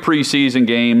 3 preseason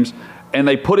games, and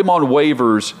they put him on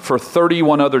waivers for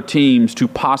 31 other teams to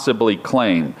possibly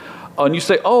claim. And you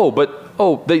say,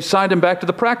 they signed him back to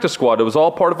the practice squad. It was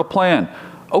all part of a plan.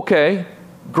 Okay,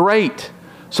 great.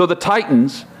 So the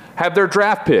Titans have their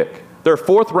draft pick, their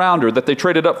fourth rounder that they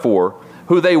traded up for,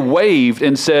 who they waived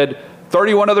and said,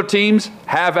 31 other teams,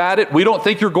 have at it. We don't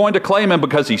think you're going to claim him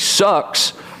because he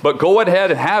sucks, but go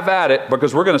ahead and have at it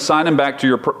because we're going to sign him back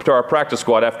to our practice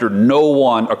squad after no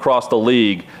one across the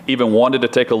league even wanted to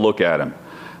take a look at him.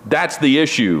 That's the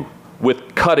issue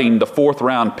with cutting the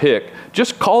fourth-round pick.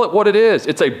 Just call it what it is.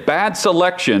 It's a bad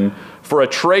selection for a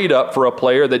trade-up for a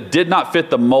player that did not fit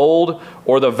the mold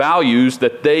or the values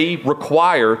that they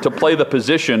require to play the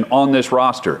position on this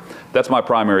roster. That's my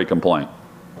primary complaint.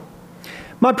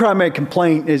 My primary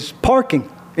complaint is parking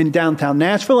in downtown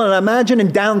Nashville, and I imagine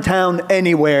in downtown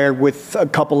anywhere with a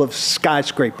couple of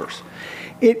skyscrapers.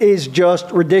 It is just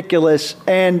ridiculous,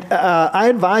 and I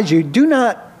advise you, do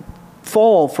not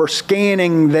fall for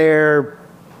scanning their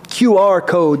QR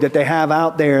code that they have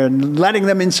out there and letting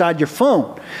them inside your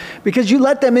phone. Because you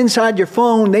let them inside your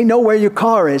phone, they know where your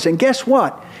car is. And guess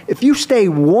what? If you stay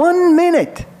 1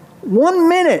 minute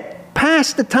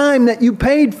past the time that you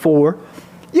paid for,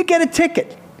 you get a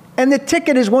ticket. And the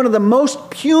ticket is one of the most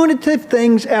punitive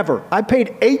things ever. I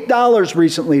paid $8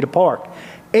 recently to park.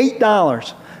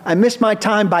 $8. I missed my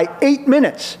time by 8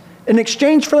 minutes. In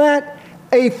exchange for that,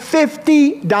 a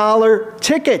 $50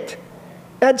 ticket.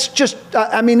 That's just,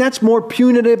 that's more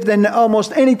punitive than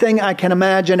almost anything I can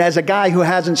imagine as a guy who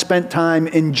hasn't spent time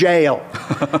in jail.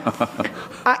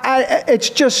 It's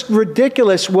just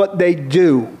ridiculous what they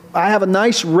do. I have a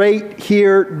nice rate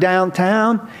here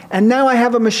downtown, and now I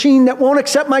have a machine that won't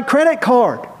accept my credit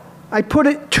card. I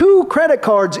put 2 credit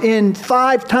cards in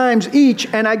 5 times each,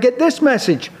 and I get this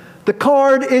message. The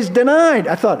card is denied.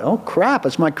 I thought, oh crap,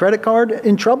 is my credit card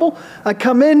in trouble? I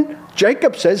come in,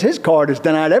 Jacob says his card is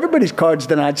denied. Everybody's card's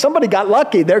denied. Somebody got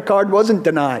lucky, their card wasn't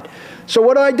denied. So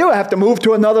what do? I have to move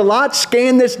to another lot,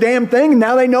 scan this damn thing, and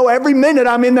now they know every minute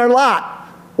I'm in their lot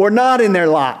or not in their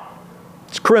lot.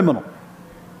 It's criminal.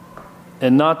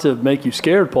 And not to make you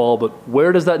scared, Paul, but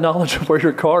where does that knowledge of where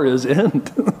your car is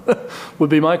end? Would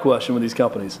be my question with these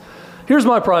companies. Here's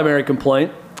my primary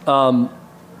complaint.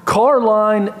 Car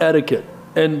line etiquette.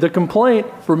 And the complaint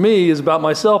for me is about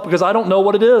myself because I don't know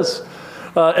what it is.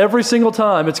 Every single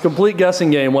time, it's a complete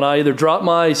guessing game when I either drop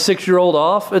my 6-year-old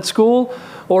off at school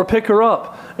or pick her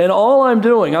up. And all I'm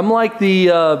doing, I'm like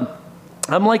the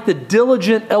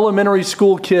diligent elementary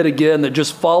school kid again that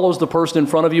just follows the person in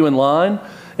front of you in line.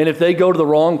 And if they go to the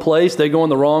wrong place, they go in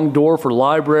the wrong door for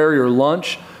library or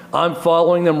lunch, I'm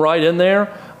following them right in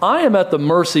there. I am at the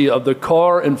mercy of the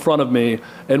car in front of me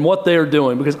and what they are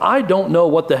doing because I don't know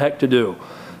what the heck to do.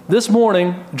 This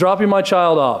morning, dropping my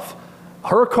child off,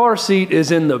 her car seat is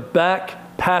in the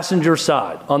back passenger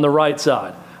side on the right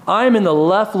side. I am in the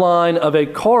left line of a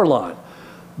car line.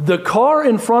 The car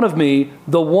in front of me,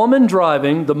 the woman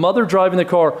driving, the mother driving the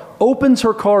car, opens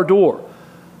her car door.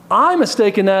 I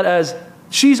mistaken that as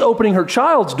she's opening her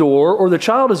child's door or the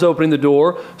child is opening the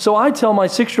door, so I tell my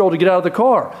 6-year-old to get out of the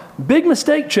car. Big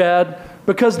mistake, Chad,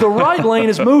 because the right lane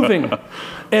is moving.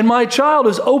 And my child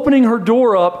is opening her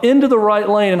door up into the right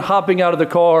lane and hopping out of the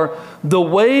car. The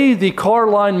way the car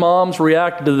line moms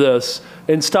reacted to this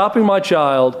and stopping my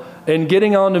child and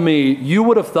getting onto me, you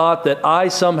would have thought that I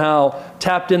somehow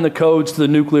tapped in the codes to the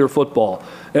nuclear football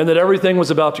and that everything was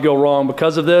about to go wrong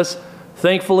because of this.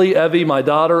 Thankfully, Evie, my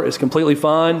daughter, is completely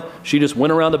fine. She just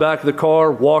went around the back of the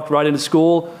car, walked right into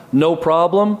school, no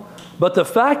problem. But the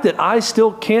fact that I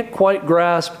still can't quite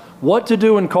grasp what to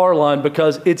do in car line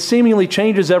because it seemingly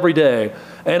changes every day,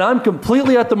 and I'm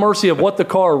completely at the mercy of what the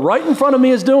car right in front of me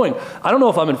is doing. I don't know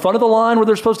if I'm in front of the line where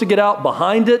they're supposed to get out,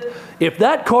 behind it. If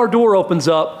that car door opens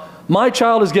up, my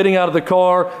child is getting out of the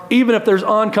car, even if there's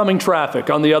oncoming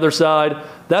traffic on the other side.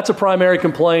 That's a primary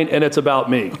complaint, and it's about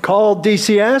me. Call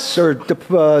DCS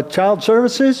or Child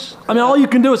Services? I mean, all you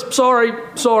can do is,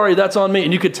 sorry, that's on me.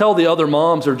 And you could tell the other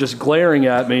moms are just glaring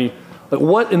at me. Like,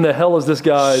 what in the hell is this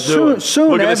guy doing?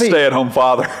 Soon Look at this stay-at-home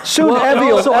father. Soon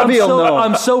Evie will know.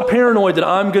 I'm so paranoid that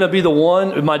I'm going to be the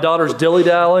one, my daughter's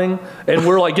dilly-dallying, and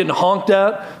we're like getting honked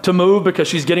at to move because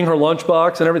she's getting her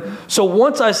lunchbox and everything. So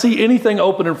once I see anything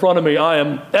open in front of me, I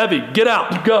am, Evie, get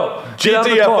out, go. Get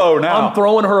out of the car. now. I'm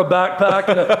throwing her a backpack,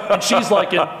 and she's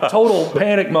like in total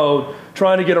panic mode,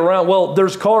 trying to get around. Well,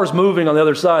 there's cars moving on the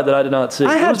other side that I did not see.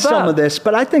 I had some of this,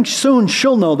 but I think soon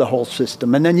she'll know the whole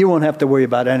system, and then you won't have to worry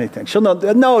about anything. She'll know,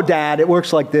 no, Dad, it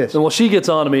works like this. Well, she gets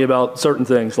on to me about certain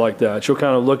things like that. She'll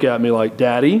kind of look at me like,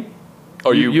 Daddy,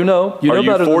 you know better than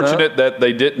that. Are you fortunate that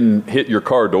they didn't hit your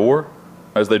car door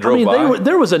as they drove by?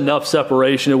 There was enough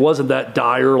separation. It wasn't that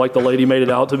dire like the lady made it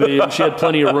out to be. She had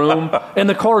plenty of room. And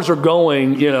the cars are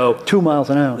going, 2 miles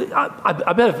an hour.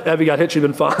 I bet if Evie got hit, she'd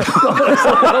been fine.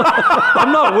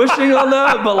 I'm not wishing on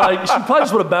that, but she probably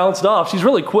just would have bounced off. She's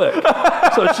really quick.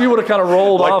 So she would have kind of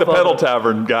rolled off. Like the Pedal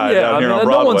Tavern guy down here on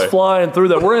Broadway. No one's flying through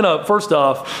that. We're first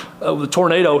off, the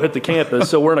tornado hit the campus,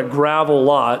 so we're in a gravel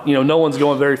lot. No one's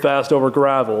going very fast over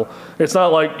gravel. It's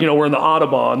not like, we're in the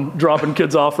Autobahn dropping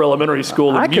kids off for elementary school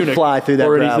in Munich could fly through that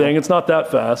or gravel. anything. It's not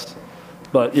that fast.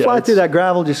 But yeah, fly through that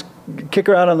gravel, just kick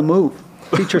her out on the move.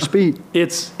 Teach her speed.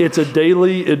 It's a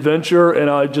daily adventure, and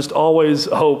I just always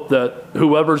hope that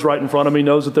whoever's right in front of me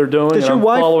knows what they're doing, and I'm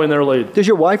following their lead. Does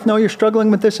your wife know you're struggling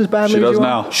with this as badly as you are? She does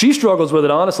now. She struggles with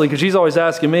it, honestly, because she's always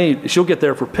asking me. She'll get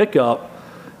there for pickup,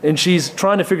 and she's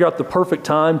trying to figure out the perfect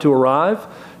time to arrive,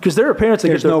 because there are parents that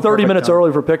get there 30 minutes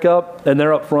early for pickup, and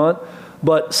they're up front.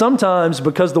 But sometimes,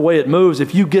 because the way it moves,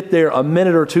 if you get there a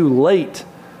minute or two late,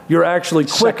 you're actually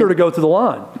quicker to go through the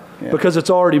line. because it's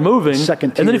already moving.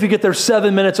 Second and then tier. if you get there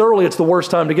 7 minutes early, it's the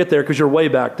worst time to get there because you're way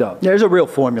backed up. There's a real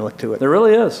formula to it. There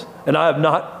really is. And I have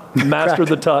not mastered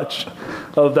the touch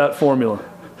of that formula.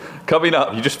 Coming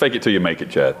up, you just fake it till you make it,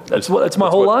 Chad. That's my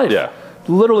whole life. Yeah.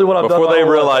 Literally what I've done. Before they my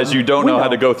whole realize life. you don't know how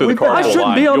to go through the I carpool shouldn't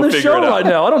line, be on you'll this figure show it out. right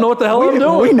now. I don't know what the hell I'm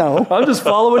doing. we know. I'm just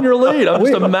following your lead. I'm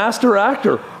just a master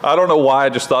actor. I don't know why I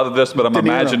just thought of this, but I'm De Niro.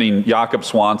 imagining Jakob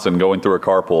Swanson going through a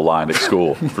carpool line at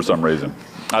school for some reason.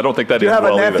 I don't think that Do you ends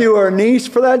have a well nephew either. or a niece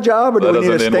for that job, or do That we need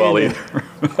doesn't to end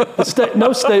stay well in either.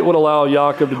 No state would allow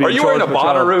Jakob to be Are in you charge wearing a of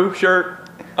child. Bonnaroo shirt?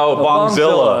 Oh, Bongzilla,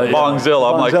 Bongzilla. yeah.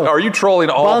 Bongzilla. I'm like, Bongzilla. are you trolling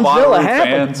all Bonzilla Bonnaroo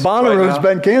happened. fans? Bonnaroo's right now?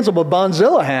 been canceled, but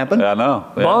Bonzilla happened. Yeah, I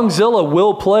know. Yeah. Bongzilla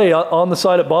will play on the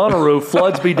site at Bonnaroo,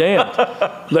 floods be damned.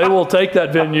 They will take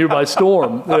that venue by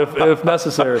storm if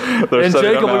necessary. And setting Jacob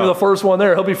them will be out. the first one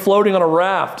there. He'll be floating on a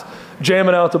raft,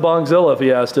 jamming out to Bongzilla if he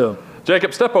has to.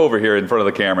 Jacob, step over here in front of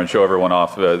the camera and show everyone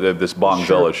off this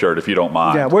Bongzilla shirt, if you don't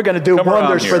mind. Yeah, we're going to do Come around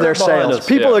wonders here. for their Behind sales. us.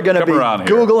 People Yeah, are going to come be around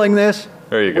here. Googling this.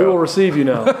 There you We will go. receive you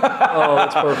now. Oh,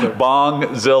 that's perfect.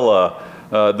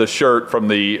 Bongzilla, the shirt from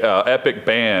the Epic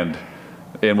Band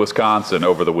in Wisconsin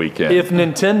over the weekend. If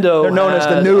Nintendo They're known as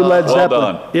the had, new Led well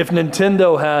Zeppelin. done. If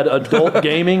Nintendo had adult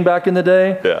gaming back in the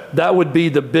day, Yeah. that would be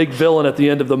the big villain at the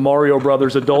end of the Mario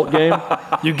Brothers adult game.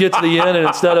 You get to the end, and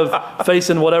instead of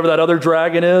facing whatever that other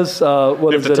dragon is, what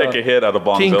You is have to it? take a hit out of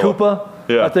Bongzilla. King Koopa,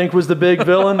 Yeah. I think, was the big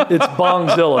villain. It's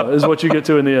Bongzilla is what you get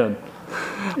to in the end.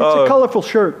 It's a colorful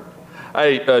shirt.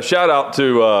 Hey, shout out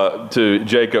to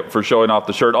Jacob for showing off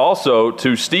the shirt. Also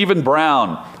to Stephen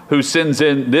Brown, who sends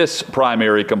in this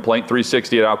primary complaint,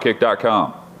 360 at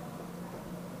Outkick.com.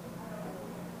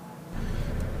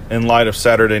 In light of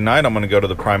Saturday night, I'm going to go to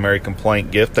the primary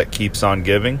complaint gift that keeps on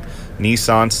giving,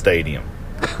 Nissan Stadium.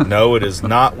 No, it is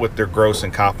not with their gross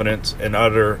incompetence and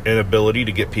utter inability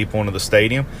to get people into the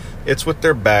stadium. It's with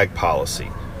their bag policy.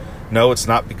 No, it's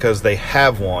not because they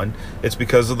have one. It's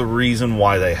because of the reason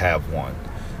why they have one.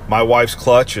 My wife's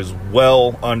clutch is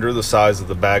well under the size of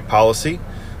the bag policy.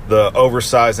 The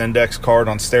oversized index card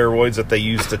on steroids that they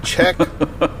use to check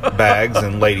bags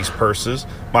and ladies' purses,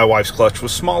 my wife's clutch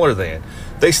was smaller than.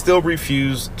 They still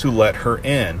refused to let her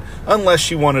in unless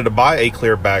she wanted to buy a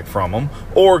clear bag from them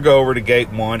or go over to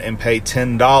Gate 1 and pay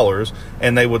 $10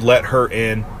 and they would let her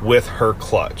in with her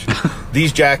clutch.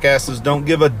 These jackasses don't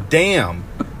give a damn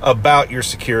about your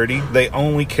security. They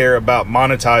only care about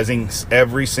monetizing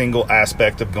every single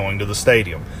aspect of going to the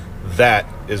stadium. That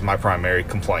is my primary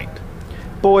complaint.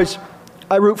 Boys,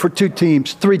 I root for three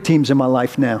teams in my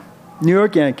life now. New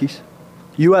York Yankees,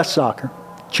 U.S. Soccer,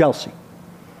 Chelsea.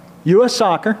 U.S.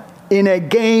 Soccer, in a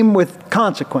game with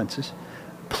consequences,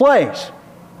 plays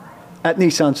at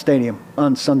Nissan Stadium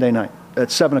on Sunday night at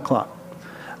 7 o'clock.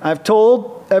 I've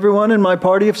told everyone in my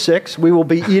party of 6 we will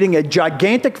be eating a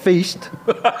gigantic feast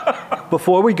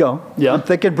before we go. Yeah. I'm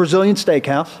thinking Brazilian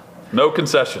steakhouse No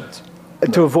concessions.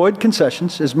 to avoid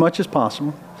concessions as much as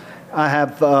possible. I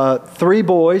have 3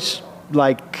 boys,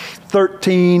 like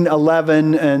 13,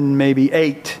 11, and maybe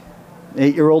 8.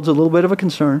 8-year-old's a little bit of a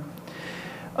concern.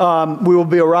 We will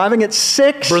be arriving at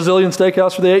 6. Brazilian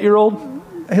steakhouse for the 8-year-old?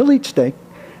 He'll eat steak.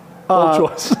 Bold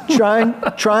choice.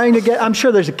 trying to get, I'm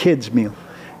sure there's a kid's meal.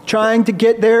 Trying to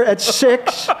get there at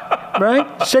 6,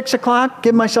 right? 6 o'clock,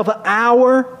 give myself an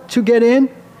hour to get in.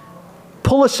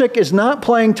 Pulisic is not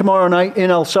playing tomorrow night in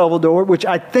El Salvador, which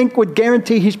I think would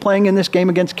guarantee he's playing in this game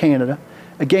against Canada,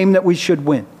 a game that we should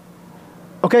win.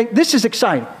 Okay, this is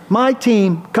exciting. My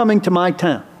team coming to my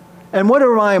town. And what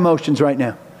are my emotions right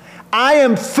now? I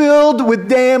am filled with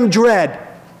damn dread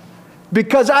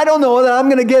because I don't know that I'm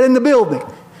going to get in the building.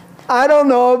 I don't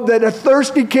know that a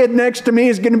thirsty kid next to me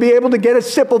is going to be able to get a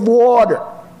sip of water.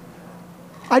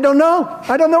 I don't know.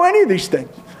 I don't know any of these things.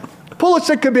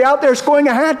 Pulisic could be out there scoring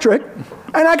a hat trick,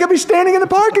 and I could be standing in the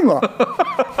parking lot.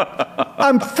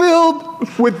 I'm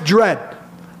filled with dread.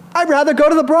 I'd rather go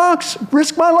to the Bronx,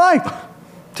 risk my life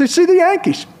to see the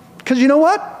Yankees. Because you know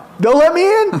what? They'll let me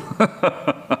in.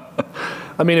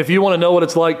 I mean, if you want to know what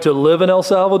it's like to live in El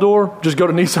Salvador, just go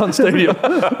to Nissan Stadium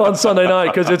on Sunday night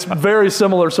because it's very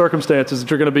similar circumstances that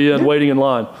you're going to be in waiting in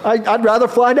line. I'd rather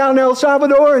fly down to El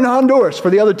Salvador and Honduras for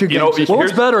the other 2 You know, games.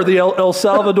 What's better, the El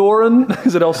Salvadoran?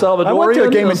 Is it El Salvadorian? I went to a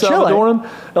game El in Chile.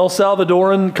 El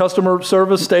Salvadoran customer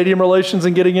service, stadium relations,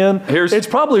 and getting in. It's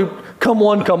probably come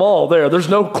one, come all there. There's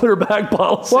no clear bag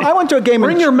policy. Well, I went to a game in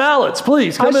Bring your mallets,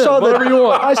 please. Come in, whatever you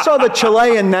want. I saw the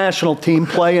Chilean national team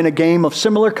play in a game of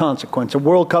similar consequence,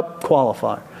 a World Cup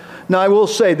qualifier. Now, I will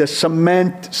say the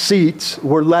cement seats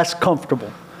were less comfortable,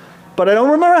 but I don't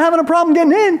remember having a problem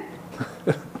getting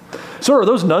in. Sir, are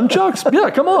those nunchucks? Yeah,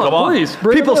 come on, please.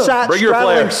 People sat Bring your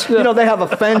straddling, flares. you know, they have a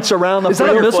fence around the Is field.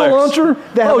 that a missile flares. launcher?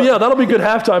 They have Oh, a- yeah, that'll be good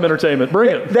halftime entertainment.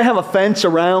 Bring it. They have a fence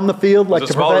around the field, like Is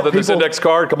to it smaller prevent than this people, index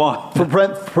card? Come on.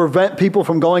 prevent people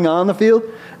from going on the field.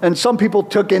 And some people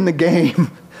took in the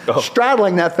game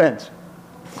straddling that fence.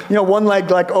 You know, one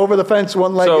leg like over the fence,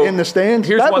 one leg in the stands.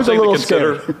 Here's That one was a thing little to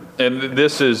consider, scary. and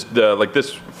this is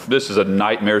this is a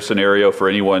nightmare scenario for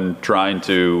anyone trying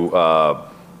to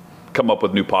come up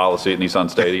with new policy at Nissan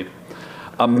Stadium.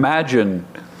 Imagine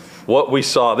what we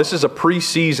saw. This is a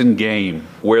preseason game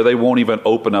where they won't even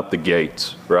open up the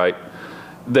gates, right?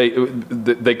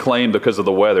 They claim because of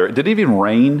the weather. Did it even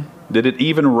rain? Did it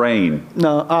even rain?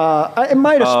 No, it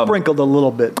might have sprinkled a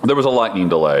little bit. There was a lightning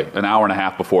delay, an hour and a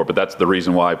half before, but that's the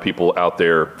reason why people out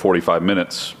there 45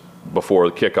 minutes before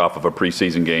the kickoff of a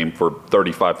preseason game for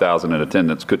 35,000 in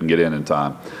attendance couldn't get in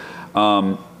time.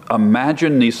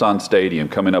 Imagine Nissan Stadium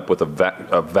coming up with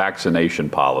a vaccination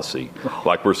policy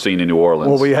like we're seeing in New Orleans.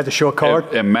 Well, we had to show a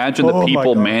card? Imagine the Oh, my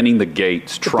people God. manning the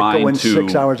gates to go in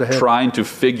 6 hours ahead. trying to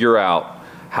figure out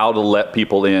how to let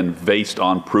people in based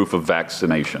on proof of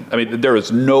vaccination. I mean, there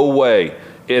is no way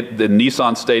the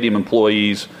Nissan Stadium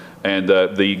employees and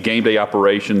the game day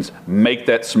operations make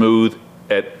that smooth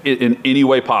in any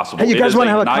way possible. Hey, you guys want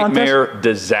wanna have a nightmare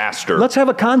disaster. Let's have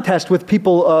a contest with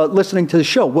people listening to the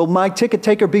show. Will my ticket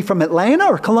taker be from Atlanta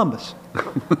or Columbus?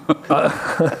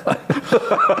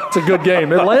 It's a good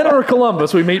game. Atlanta or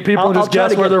Columbus? We meet people and I'll just try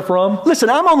guess to where get- they're from. Listen,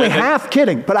 I'm only half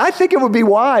kidding, but I think it would be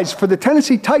wise for the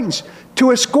Tennessee Titans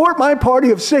to escort my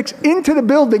party of 6 into the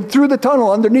building through the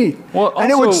tunnel underneath. Well,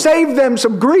 and it would also- save them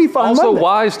some grief on Also Monday.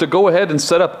 wise to go ahead and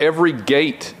set up every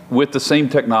gate with the same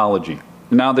technology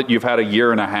now that you've had a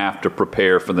year and a half to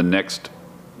prepare for the next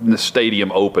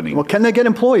stadium opening. Well, can they get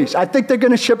employees? I think they're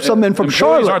going to ship some in from employees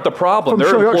Charlotte. aren't the problem. From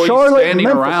There are employees Charlotte and standing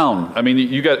Memphis. around. I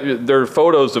mean, there are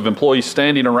photos of employees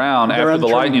standing around They're after the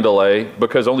untrained. lightning delay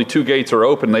because only 2 gates are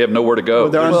open. They have nowhere to go.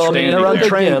 They're They're just untrained. standing They're there.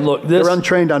 untrained. Again, look, this- They're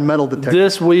untrained on metal detectors.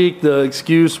 This week, the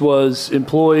excuse was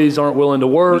employees aren't willing to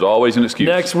work. There's always an excuse.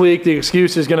 Next week, the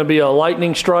excuse is going to be a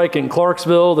lightning strike in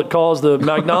Clarksville that caused the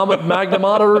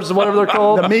magnemometers, whatever they're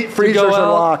called. The meat to freezers go are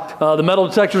out. locked. The metal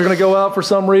detectors are going to go out for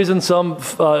some reason. Some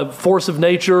force of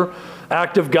nature,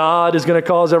 act of God is going to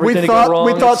cause everything to go wrong.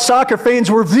 We thought soccer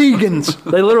fans were vegans.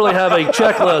 They literally have a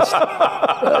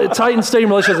checklist. Titan Stadium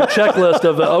Militia has a checklist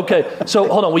of, okay, so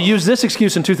hold on. We used this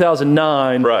excuse in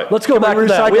 2009. Right. Let's go back to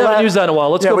that. We haven't used that in a while.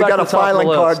 Let's go we back got to a the top filing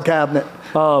of the list. card cabinet.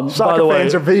 By Soccer the way,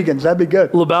 fans are vegans. That'd be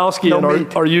good. Lebowski No in our meat.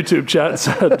 YouTube chat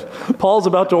said, Paul's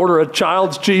about to order a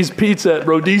child's cheese pizza at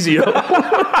Rodizio.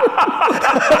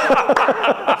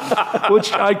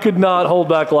 Which I could not hold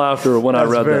back laughter when I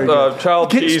read very that.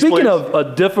 Child cheese, Speaking please. of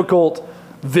a difficult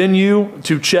venue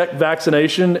to check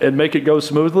vaccination and make it go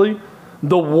smoothly,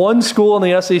 the one school in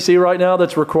the SEC right now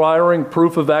that's requiring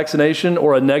proof of vaccination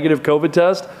or a negative COVID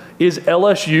test is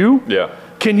LSU. Yeah.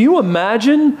 Can you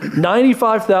imagine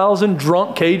 95,000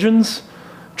 drunk Cajuns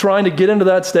trying to get into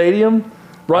that stadium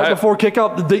right before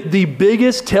kickoff? The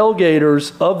biggest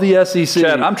tailgaters of the SEC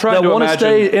Chad, I'm trying that to want to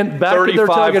stay imagine back at their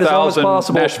tailgate as long as 35,000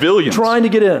 possible, Nashvillians. trying to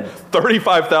get in.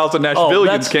 35,000 Oh, Nashvillians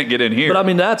that's- can't get in here. But I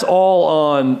mean, that's all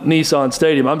on Nissan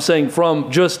Stadium. I'm saying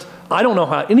from just, I don't know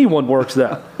how anyone works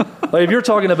that. Like if you're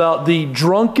talking about the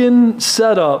drunken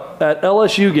setup at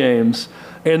LSU games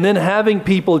and then having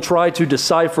people try to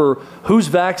decipher who's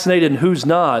vaccinated and who's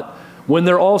not when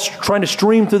they're all trying to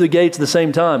stream through the gates at the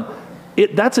same time,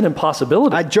 that's an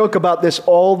impossibility. I joke about this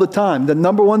all the time. The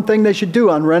number one thing they should do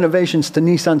on renovations to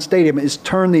Nissan Stadium is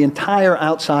turn the entire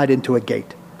outside into a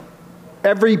gate.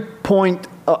 Every point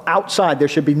outside, there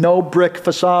should be no brick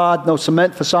facade, no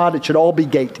cement facade. It should all be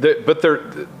gate.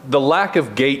 The lack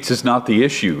of gates is not the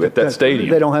issue at that stadium.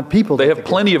 They don't have people. They at have the gate.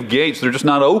 plenty of gates. They're just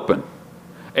not open.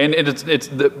 And it's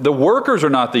the workers are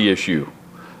not the issue.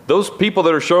 Those people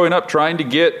that are showing up trying to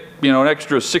get an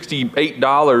extra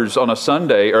 $68 on a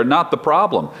Sunday are not the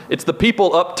problem. It's the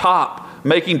people up top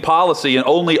making policy and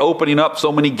only opening up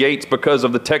so many gates because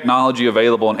of the technology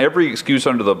available and every excuse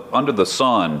under the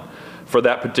sun for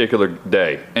that particular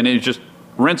day. And it's just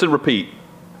rinse and repeat.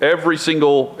 Every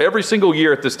single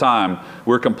year at this time,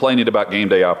 we're complaining about game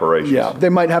day operations. Yeah, they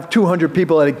might have 200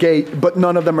 people at a gate, but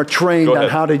none of them are trained Go on ahead.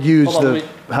 how to use Hold on,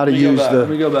 how to let me go use back. the. Let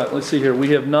me go back. Let's see here.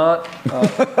 We have not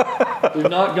we've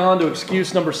not gone to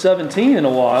excuse number 17 in a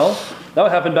while. That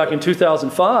happened back in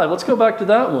 2005. Let's go back to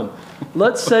that one.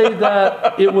 Let's say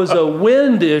that it was a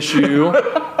wind issue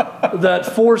that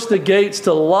forced the gates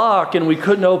to lock and we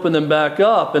couldn't open them back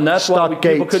up, and that's why Stuck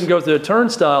people gates. couldn't go through the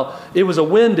turnstile. It was a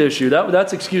wind issue.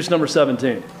 That's excuse number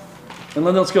 17. And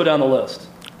then let's go down the list.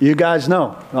 You guys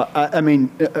know. I mean,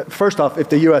 first off, if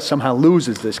the U.S. somehow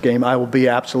loses this game, I will be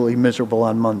absolutely miserable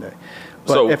on Monday.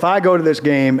 But So- if I go to this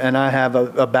game and I have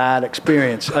a bad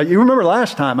experience, you remember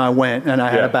last time I went and I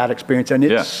had Yeah. a bad experience, and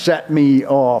it Yeah. set me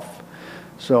off.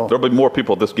 So There'll be more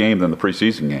people at this game than the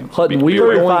preseason games. Hutton, Be we are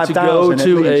aware. going to go 35,000 at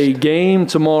to a least. game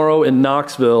tomorrow in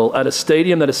Knoxville at a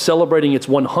stadium that is celebrating its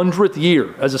 100th year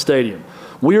as a stadium.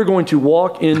 We are going to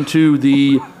walk into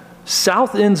the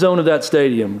south end zone of that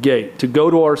stadium gate to go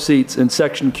to our seats in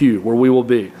section Q, where we will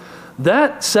be.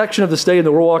 That section of the stadium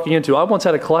that we're walking into, I once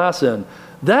had a class in.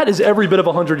 That is every bit of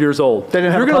 100 years old. They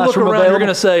didn't have You're a going to look classroom around, you're available?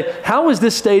 going to say, how is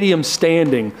this stadium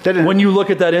standing They didn't- when you look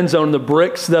at that end zone and the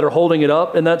bricks that are holding it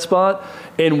up in that spot?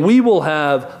 And we will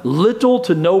have little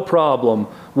to no problem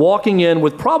walking in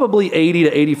with probably 80 to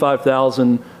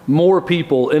 85,000 more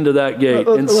people into that gate.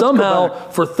 And Let's go somehow,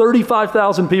 back. for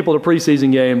 35,000 people at a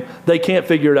preseason game, they can't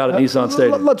figure it out at Nissan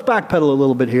Stadium. Let's backpedal a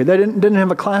little bit here. They didn't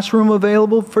have a classroom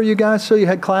available for you guys, so you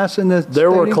had class in the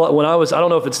There were stadium? when I don't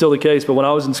know if it's still the case, but when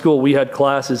I was in school, we had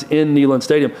classes in Neyland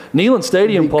Stadium. Neyland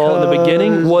Stadium, Paul, in the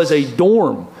beginning was a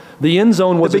dorm. The end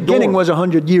zone was The beginning a dorm. was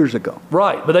 100 years ago.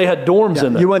 Right, but they had dorms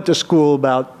in there. You went to school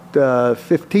about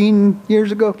 15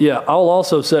 years ago? Yeah, I'll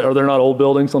also say, are there not old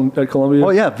buildings at Columbia? Oh,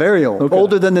 yeah, very old. Okay.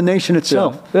 Older than the nation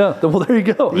itself. Yeah. Well, there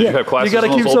you go. you have classes You got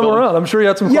to in keep those some old around. buildings? I'm sure you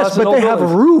had some Yes, classes in but old they have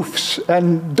buildings. roofs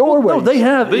and doorways. No, they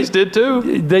have. These did too.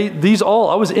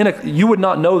 I was in a, you would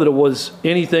not know that it was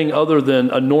anything other than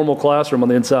a normal classroom on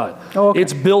the inside. Oh, okay.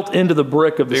 It's built into the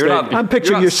brick of the You're stadium. not, I'm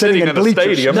picturing you're you not sitting in a bleachers.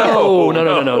 stadium.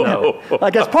 No.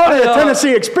 Like, as part of the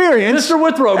Tennessee experience, Mr.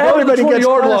 Withrow, go to the everybody gets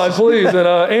 20-yard line, classes. please, and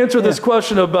answer this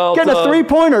question about Getting a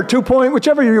 3-point or 2-point,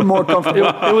 whichever you're more comfortable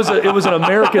with. It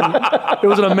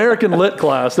was an American lit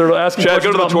class. They were asking Chad,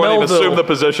 go questions to the about 20 and Melville. assume the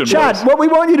position. Chad, please. what we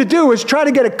want you to do is try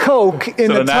to get a Coke in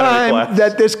It's the an anatomy time class.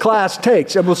 that this class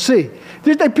takes, and we'll see.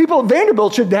 People at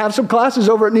Vanderbilt should have some classes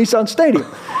over at Nissan Stadium.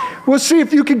 We'll see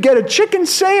if you can get a chicken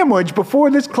sandwich before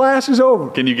this class is over.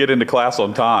 Can you get into class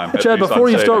on time? at Chad, Nissan before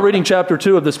you start Stadium? reading chapter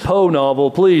 2 of this Poe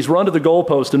novel, please run to the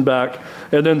goalpost and back,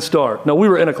 and then start. No, we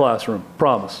were in a classroom.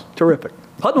 Promise. Terrific.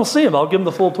 Hutton will see him. I'll give him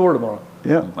the full tour tomorrow.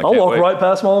 Yeah. I I'll can't walk wait. right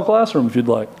past my old classroom if you'd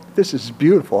like. This is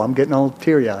beautiful. I'm getting all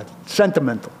teary-eyed.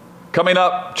 Sentimental. Coming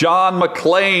up, John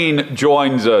McClain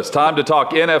joins us. Time to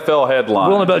talk NFL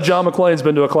headlines. Well, I bet John McClain's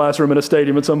been to a classroom in a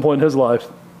stadium at some point in his life.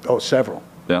 Oh, several.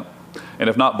 Yeah. And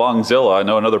if not Bongzilla, I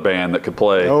know another band that could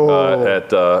play at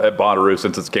Bonnaroo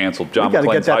since it's canceled. John We got to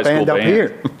get McClain's high that school band up band.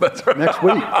 here That's right. next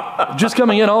week. Just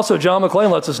coming in, also, John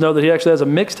McClain lets us know that he actually has a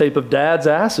mixtape of Dad's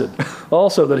Acid,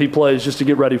 also that he plays just to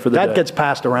get ready for the That day. gets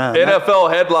passed around.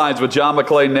 NFL headlines with John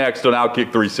McClain next on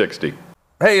Outkick 360.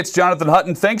 Hey, it's Jonathan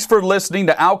Hutton. Thanks for listening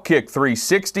to Outkick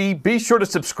 360. Be sure to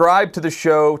subscribe to the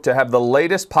show to have the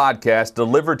latest podcast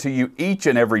delivered to you each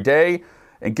and every day.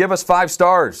 And give us 5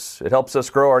 stars. It helps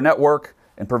us grow our network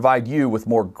and provide you with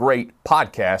more great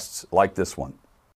podcasts like this one.